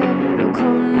there, it'll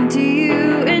come to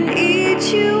you and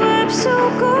eat you up. So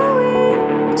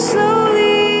going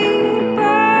slowly,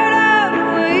 part out the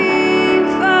way,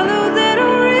 follow that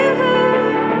old river.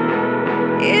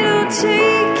 It'll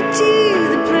take you to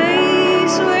the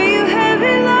place where you have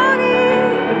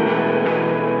belonging.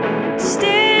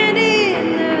 Stand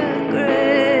in the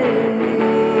grace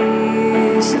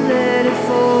and let it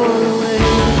fall away.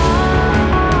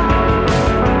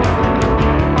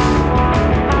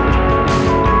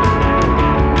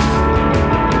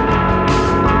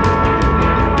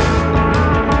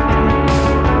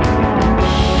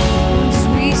 Once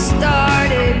we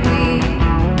started, we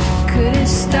couldn't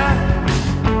stop.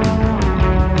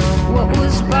 What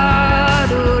was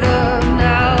bottled up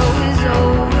now is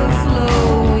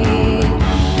overflowing.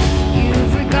 You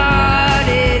forgot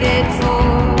it for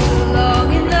long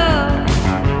enough.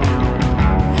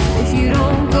 If you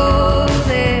don't go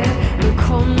there, it'll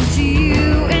come to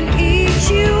you and eat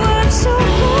you up. So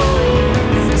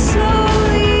going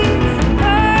slowly,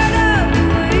 part of the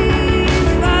way,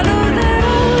 follow that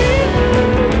old river.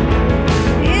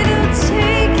 It'll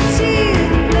take you to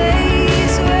the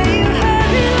place where you have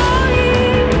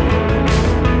belonging.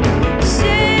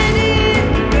 Stand in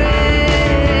the grace,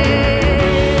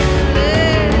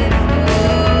 let it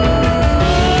fall.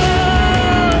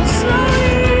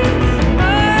 Slowly, part of the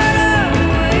way,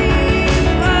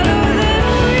 follow that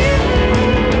river.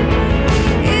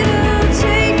 It'll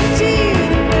take you to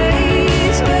the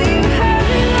place where you have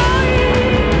belonging.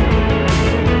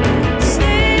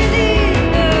 Stand in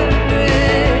the grace,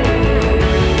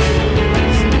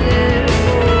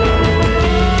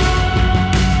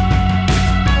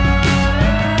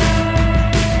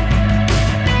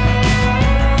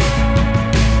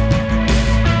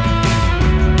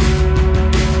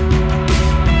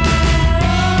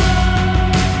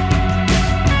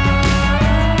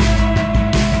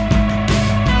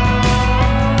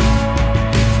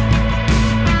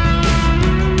 let it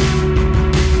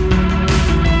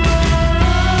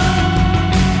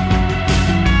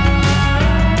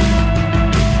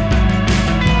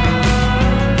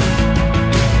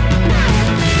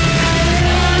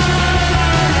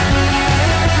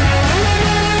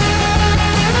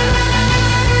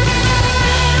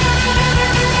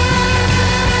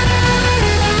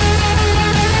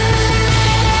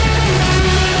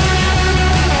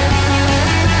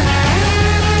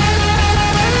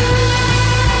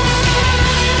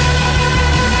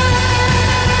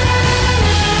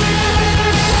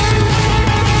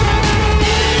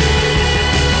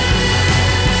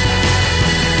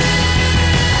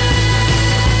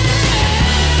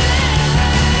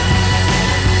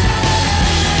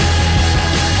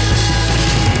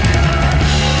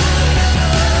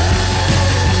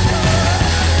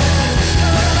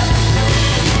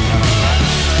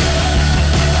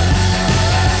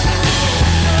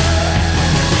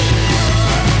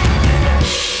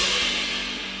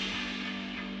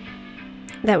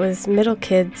That was Middle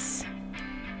Kids.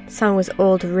 The song was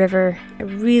Old River. I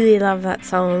really love that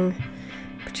song,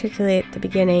 particularly at the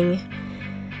beginning.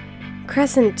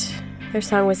 Crescent, their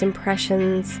song was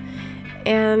Impressions.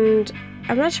 And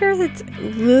I'm not sure if it's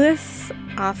Louis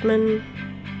Offman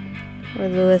or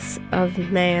Louis of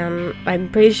Man. I'm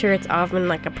pretty sure it's Offman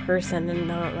like a person and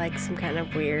not like some kind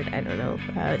of weird, I don't know,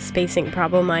 spacing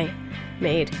problem I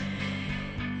made.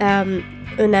 Un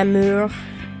amour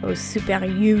au Super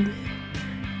U.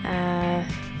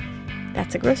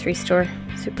 That's a grocery store.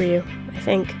 Super U, I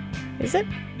think. Is it?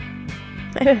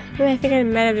 I think I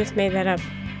might have just made that up.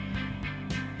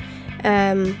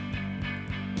 And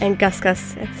Gus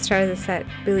Gus at the start of the set,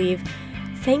 Believe.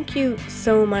 Thank you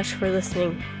so much for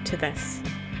listening to this.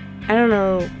 I don't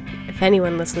know if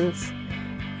anyone listens.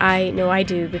 I know I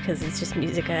do because it's just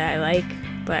music that I like,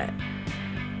 but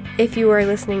if you are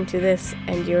listening to this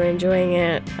and you're enjoying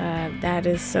it, that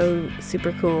is so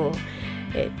super cool.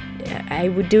 I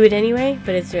would do it anyway,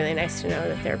 but it's really nice to know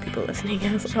that there are people listening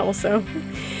also.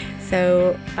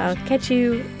 So I'll catch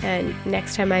you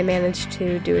next time I manage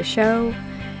to do a show.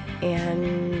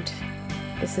 And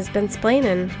this has been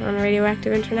Splainin' on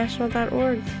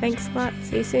RadioactiveInternational.org. Thanks a lot.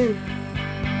 See you soon.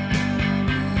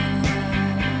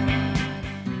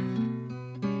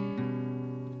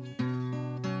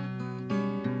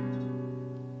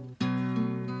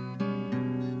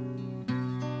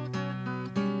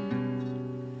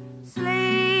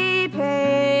 Sleeping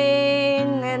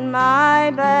in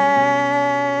my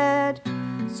bed,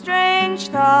 strange Strange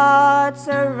thoughts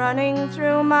are running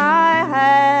through my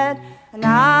head, and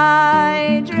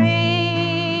I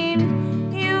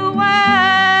dream you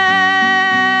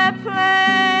were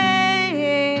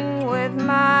playing with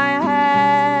my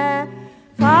hair.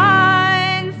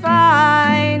 Fine,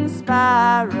 fine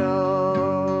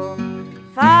sparrow,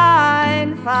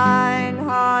 fine, fine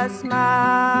horseman.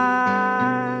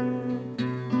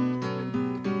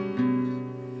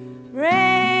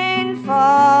 Rain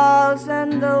falls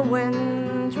and the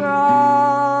wind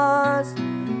draws,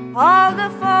 all the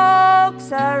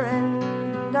folks are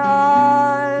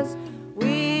indoors.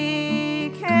 We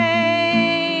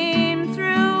came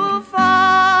through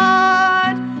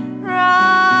Fort,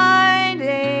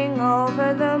 riding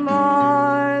over the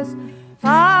moors.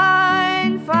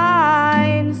 Fine,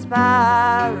 fine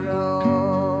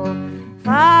sparrow,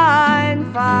 fine,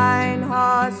 fine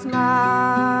horseman.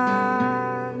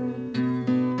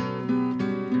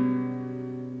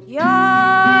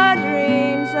 Your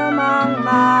dreams among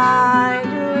my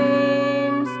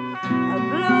dreams, a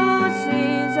blue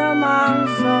seas among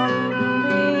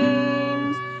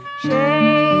sunbeams,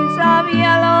 shades of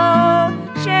yellow,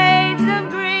 shades of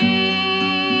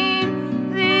green.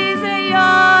 These are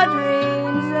your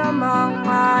dreams among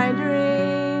my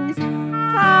dreams.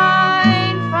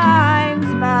 Fine, fine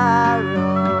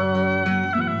sparrow,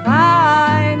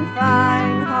 fine,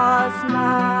 fine horseman.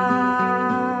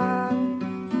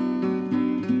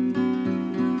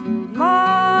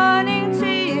 Morning to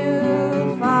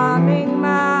you, farming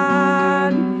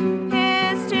man.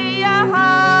 Here's to your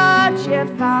heart, your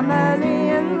family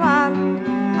and land.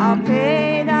 I'll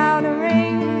pay down a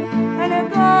ring and a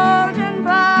golden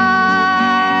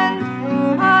band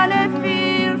on a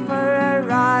field for a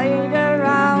ride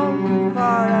around,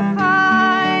 for a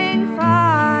fine,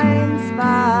 fine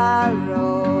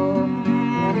sparrow,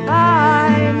 a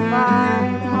fine,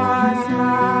 fine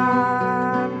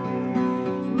horseman.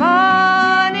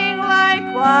 Morning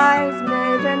likewise,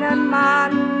 maiden and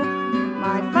man.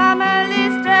 My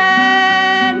family's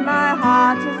dead, my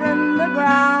heart is in the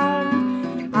ground.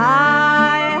 I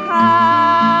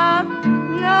have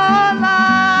no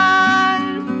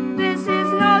land. This is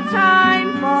no time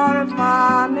for a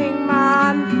farming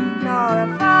man, nor a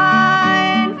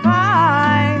fine,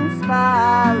 fine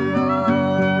sparrow,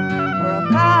 or a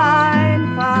fine,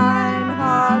 fine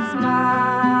horseman.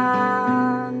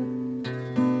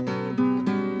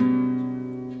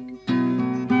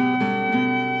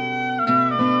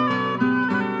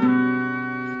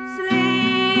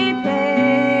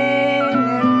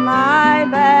 Sleeping in my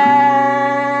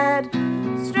bed,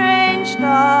 strange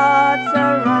thoughts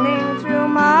are running through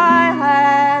my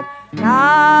head.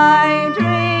 I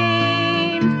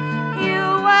dreamed you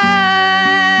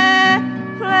were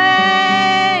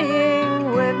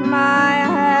playing with my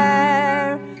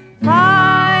hair.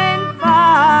 Fine,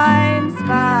 fine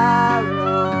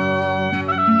sparrow,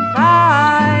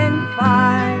 fine,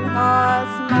 fine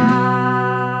horseman.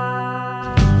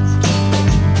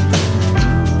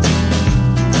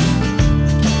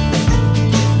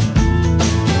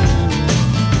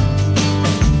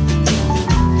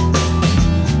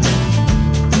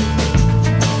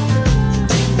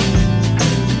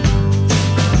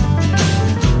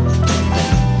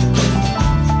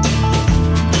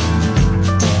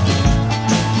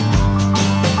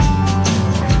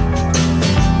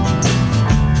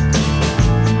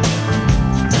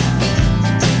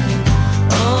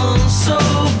 I'm so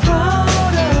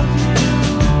proud of you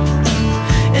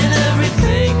and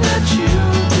everything that you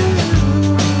do.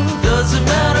 Doesn't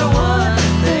matter what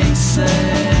they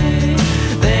say,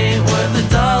 they ain't worth a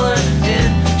dollar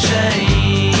in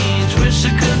change. Wish I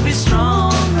could be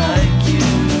strong like you.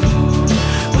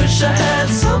 Wish I had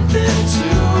something to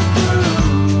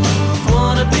prove.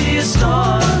 Wanna be a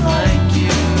star like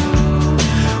you.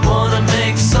 Wanna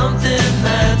make something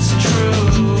that's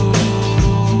true.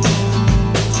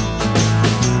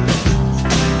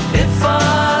 If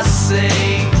I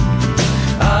sing,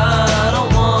 I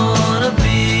don't wanna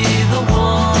be the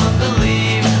one to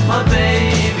leave my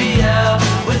baby out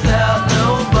without no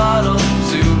bottle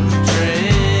to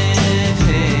drink.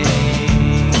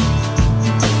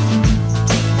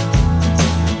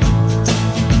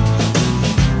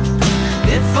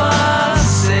 If I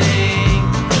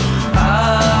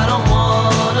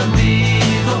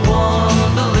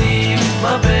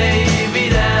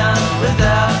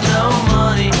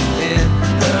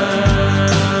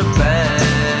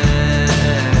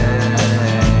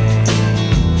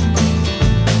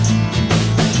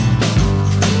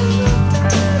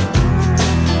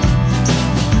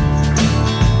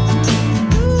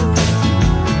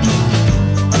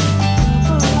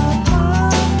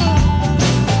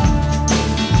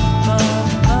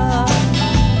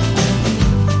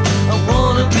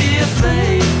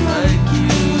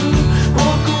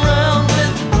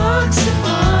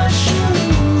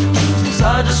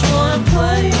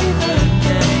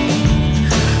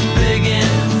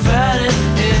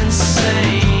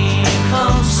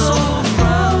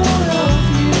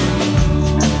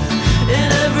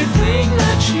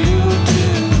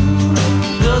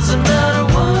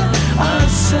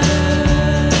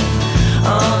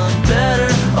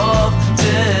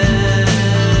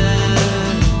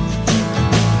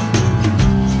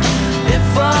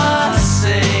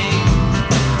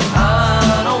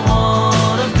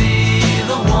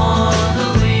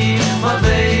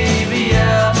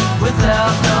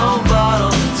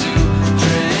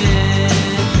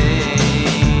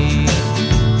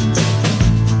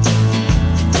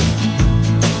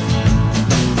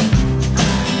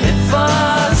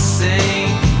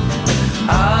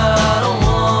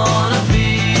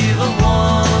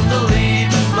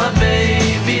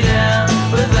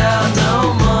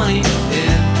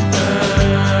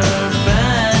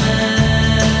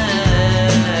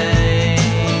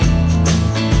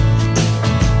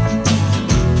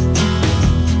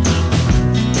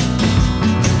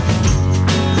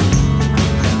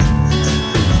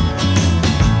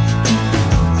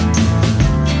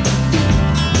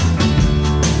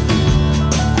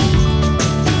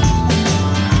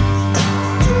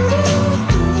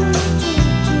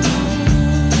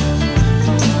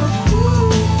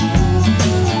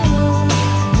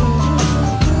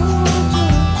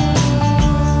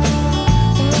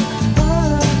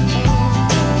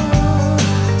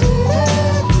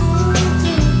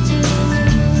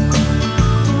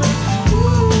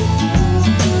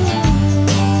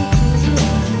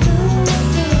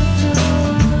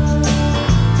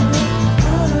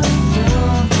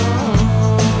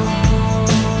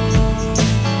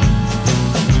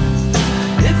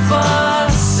I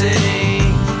say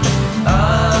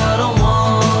I don't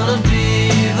wanna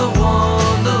be the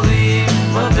one to leave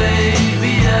my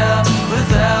baby out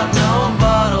without no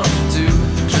bottle to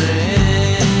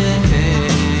drink.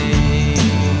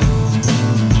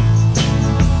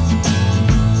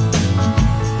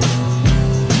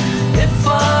 If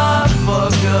I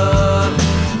fuck up,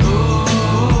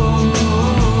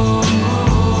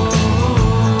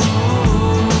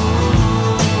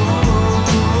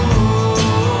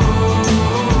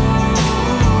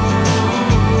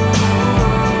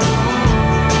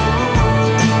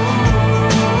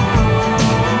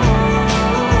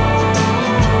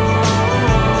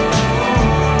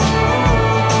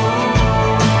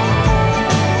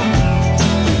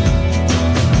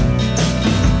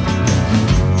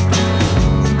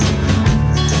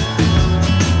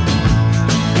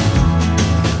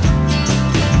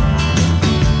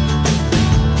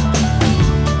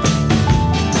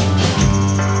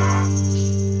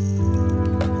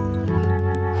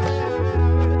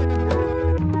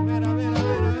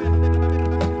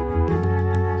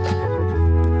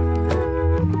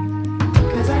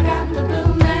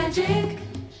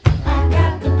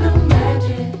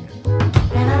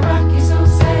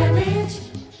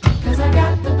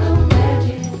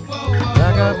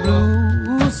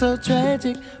 so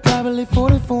tragic, probably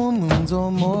 44 moons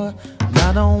or more. And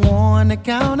I don't wanna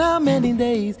count how many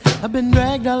days I've been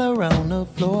dragged all around the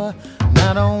floor. And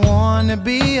I don't wanna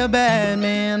be a bad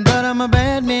man, but I'm a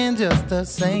bad man just the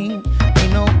same.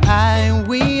 Ain't no I and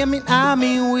we, I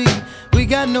mean we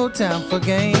got no time for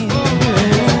games.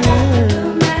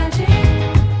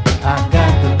 I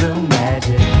got the blue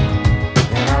magic,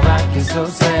 and I rock it so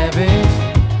savage,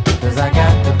 'cause I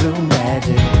got the blue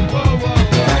magic.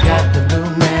 Yeah, I got the blue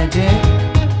magic,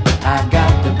 I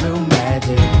got the blue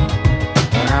magic,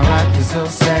 and I rock it so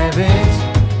savage,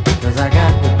 'cause I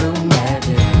got the blue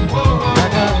magic. I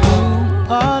got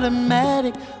blue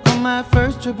automatic on my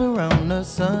first trip around the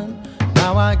sun.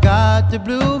 Now I got the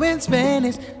blue in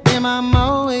Spanish, damn I'm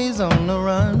always on the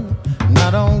run. And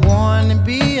I don't wanna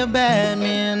be a bad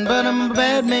man, but I'm a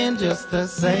bad man just the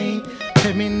same.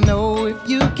 Let me know if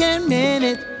you can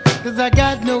manage, 'cause I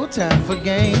got no time for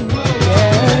games.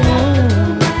 Yeah.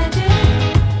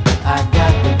 I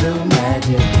got the blue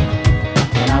magic,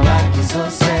 and I rock you so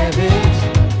savage,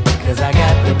 'cause I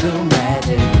got the blue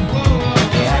magic.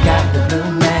 Yeah, I got the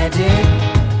blue magic,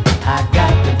 I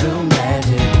got the blue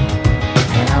magic,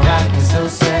 and I rock you so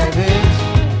savage,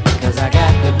 'cause I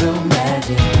got the blue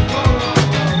magic.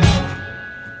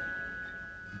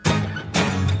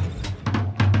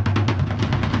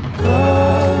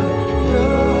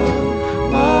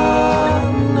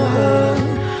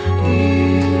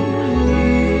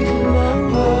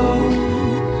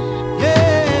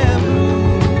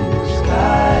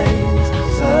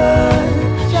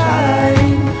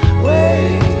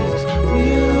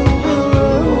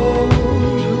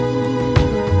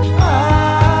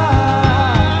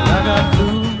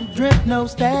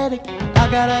 Static, I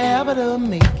got a habit of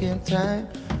making time.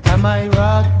 I might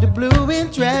rock the blue in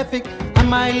traffic, I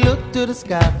might look to the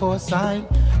sky for a sign.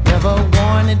 Never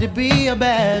wanted to be a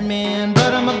bad man,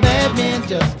 but I'm a bad man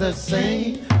just the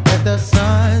same. At the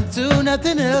sun, too,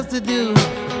 nothing else to do,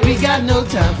 we got no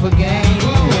time for games.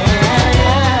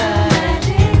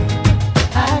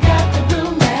 I got the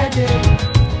blue magic,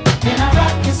 and I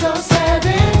rock it so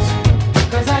savage,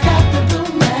 'cause I got the blue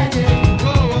magic.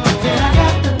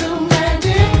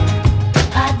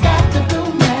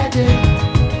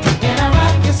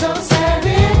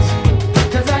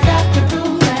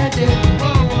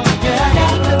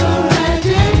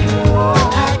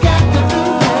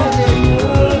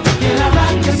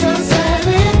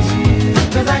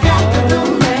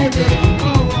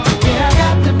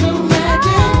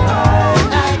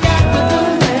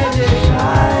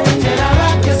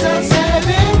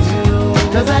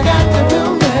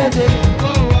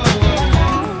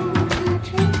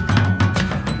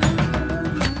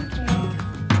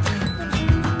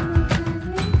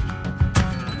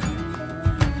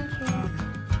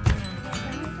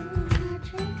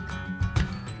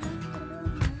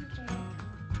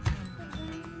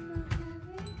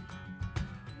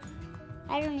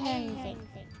 I don't hear anything.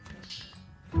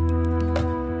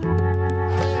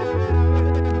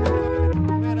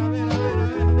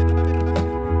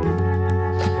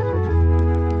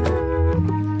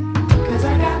 Cause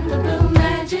I got the blue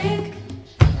magic,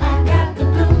 I got the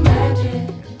blue magic,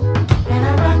 and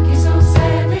I rock you so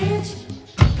savage,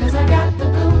 'cause I got the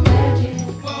blue magic.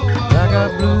 I got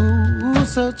blue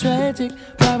so tragic,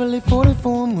 probably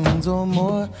 44 moons or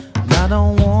more. And I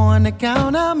don't wanna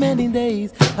count how many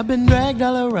days I've been dragged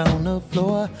all around the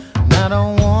floor. And I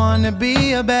don't wanna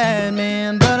be a bad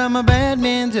man, but I'm a bad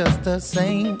man just the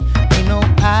same. Ain't no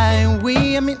I and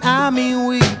we, I mean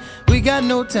we got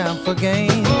no time for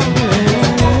games.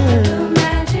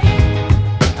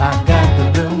 I got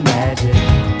the blue magic,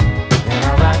 and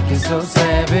I rock it so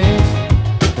savage,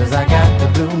 'cause I got the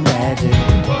blue magic.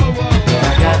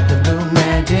 I got the blue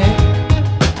magic,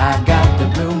 I got the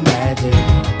blue magic,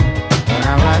 and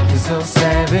I rock it so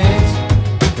savage,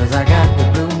 'cause I got the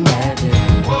blue magic.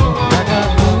 I got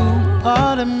blue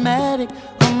automatic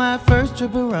on my first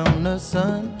trip around the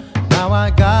sun. Now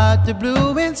I got the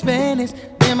blue in Spanish,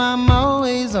 then I'm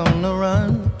always on the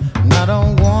run. I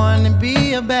don't wanna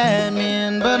be a bad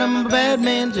man, but I'm a bad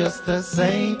man just the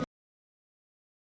same.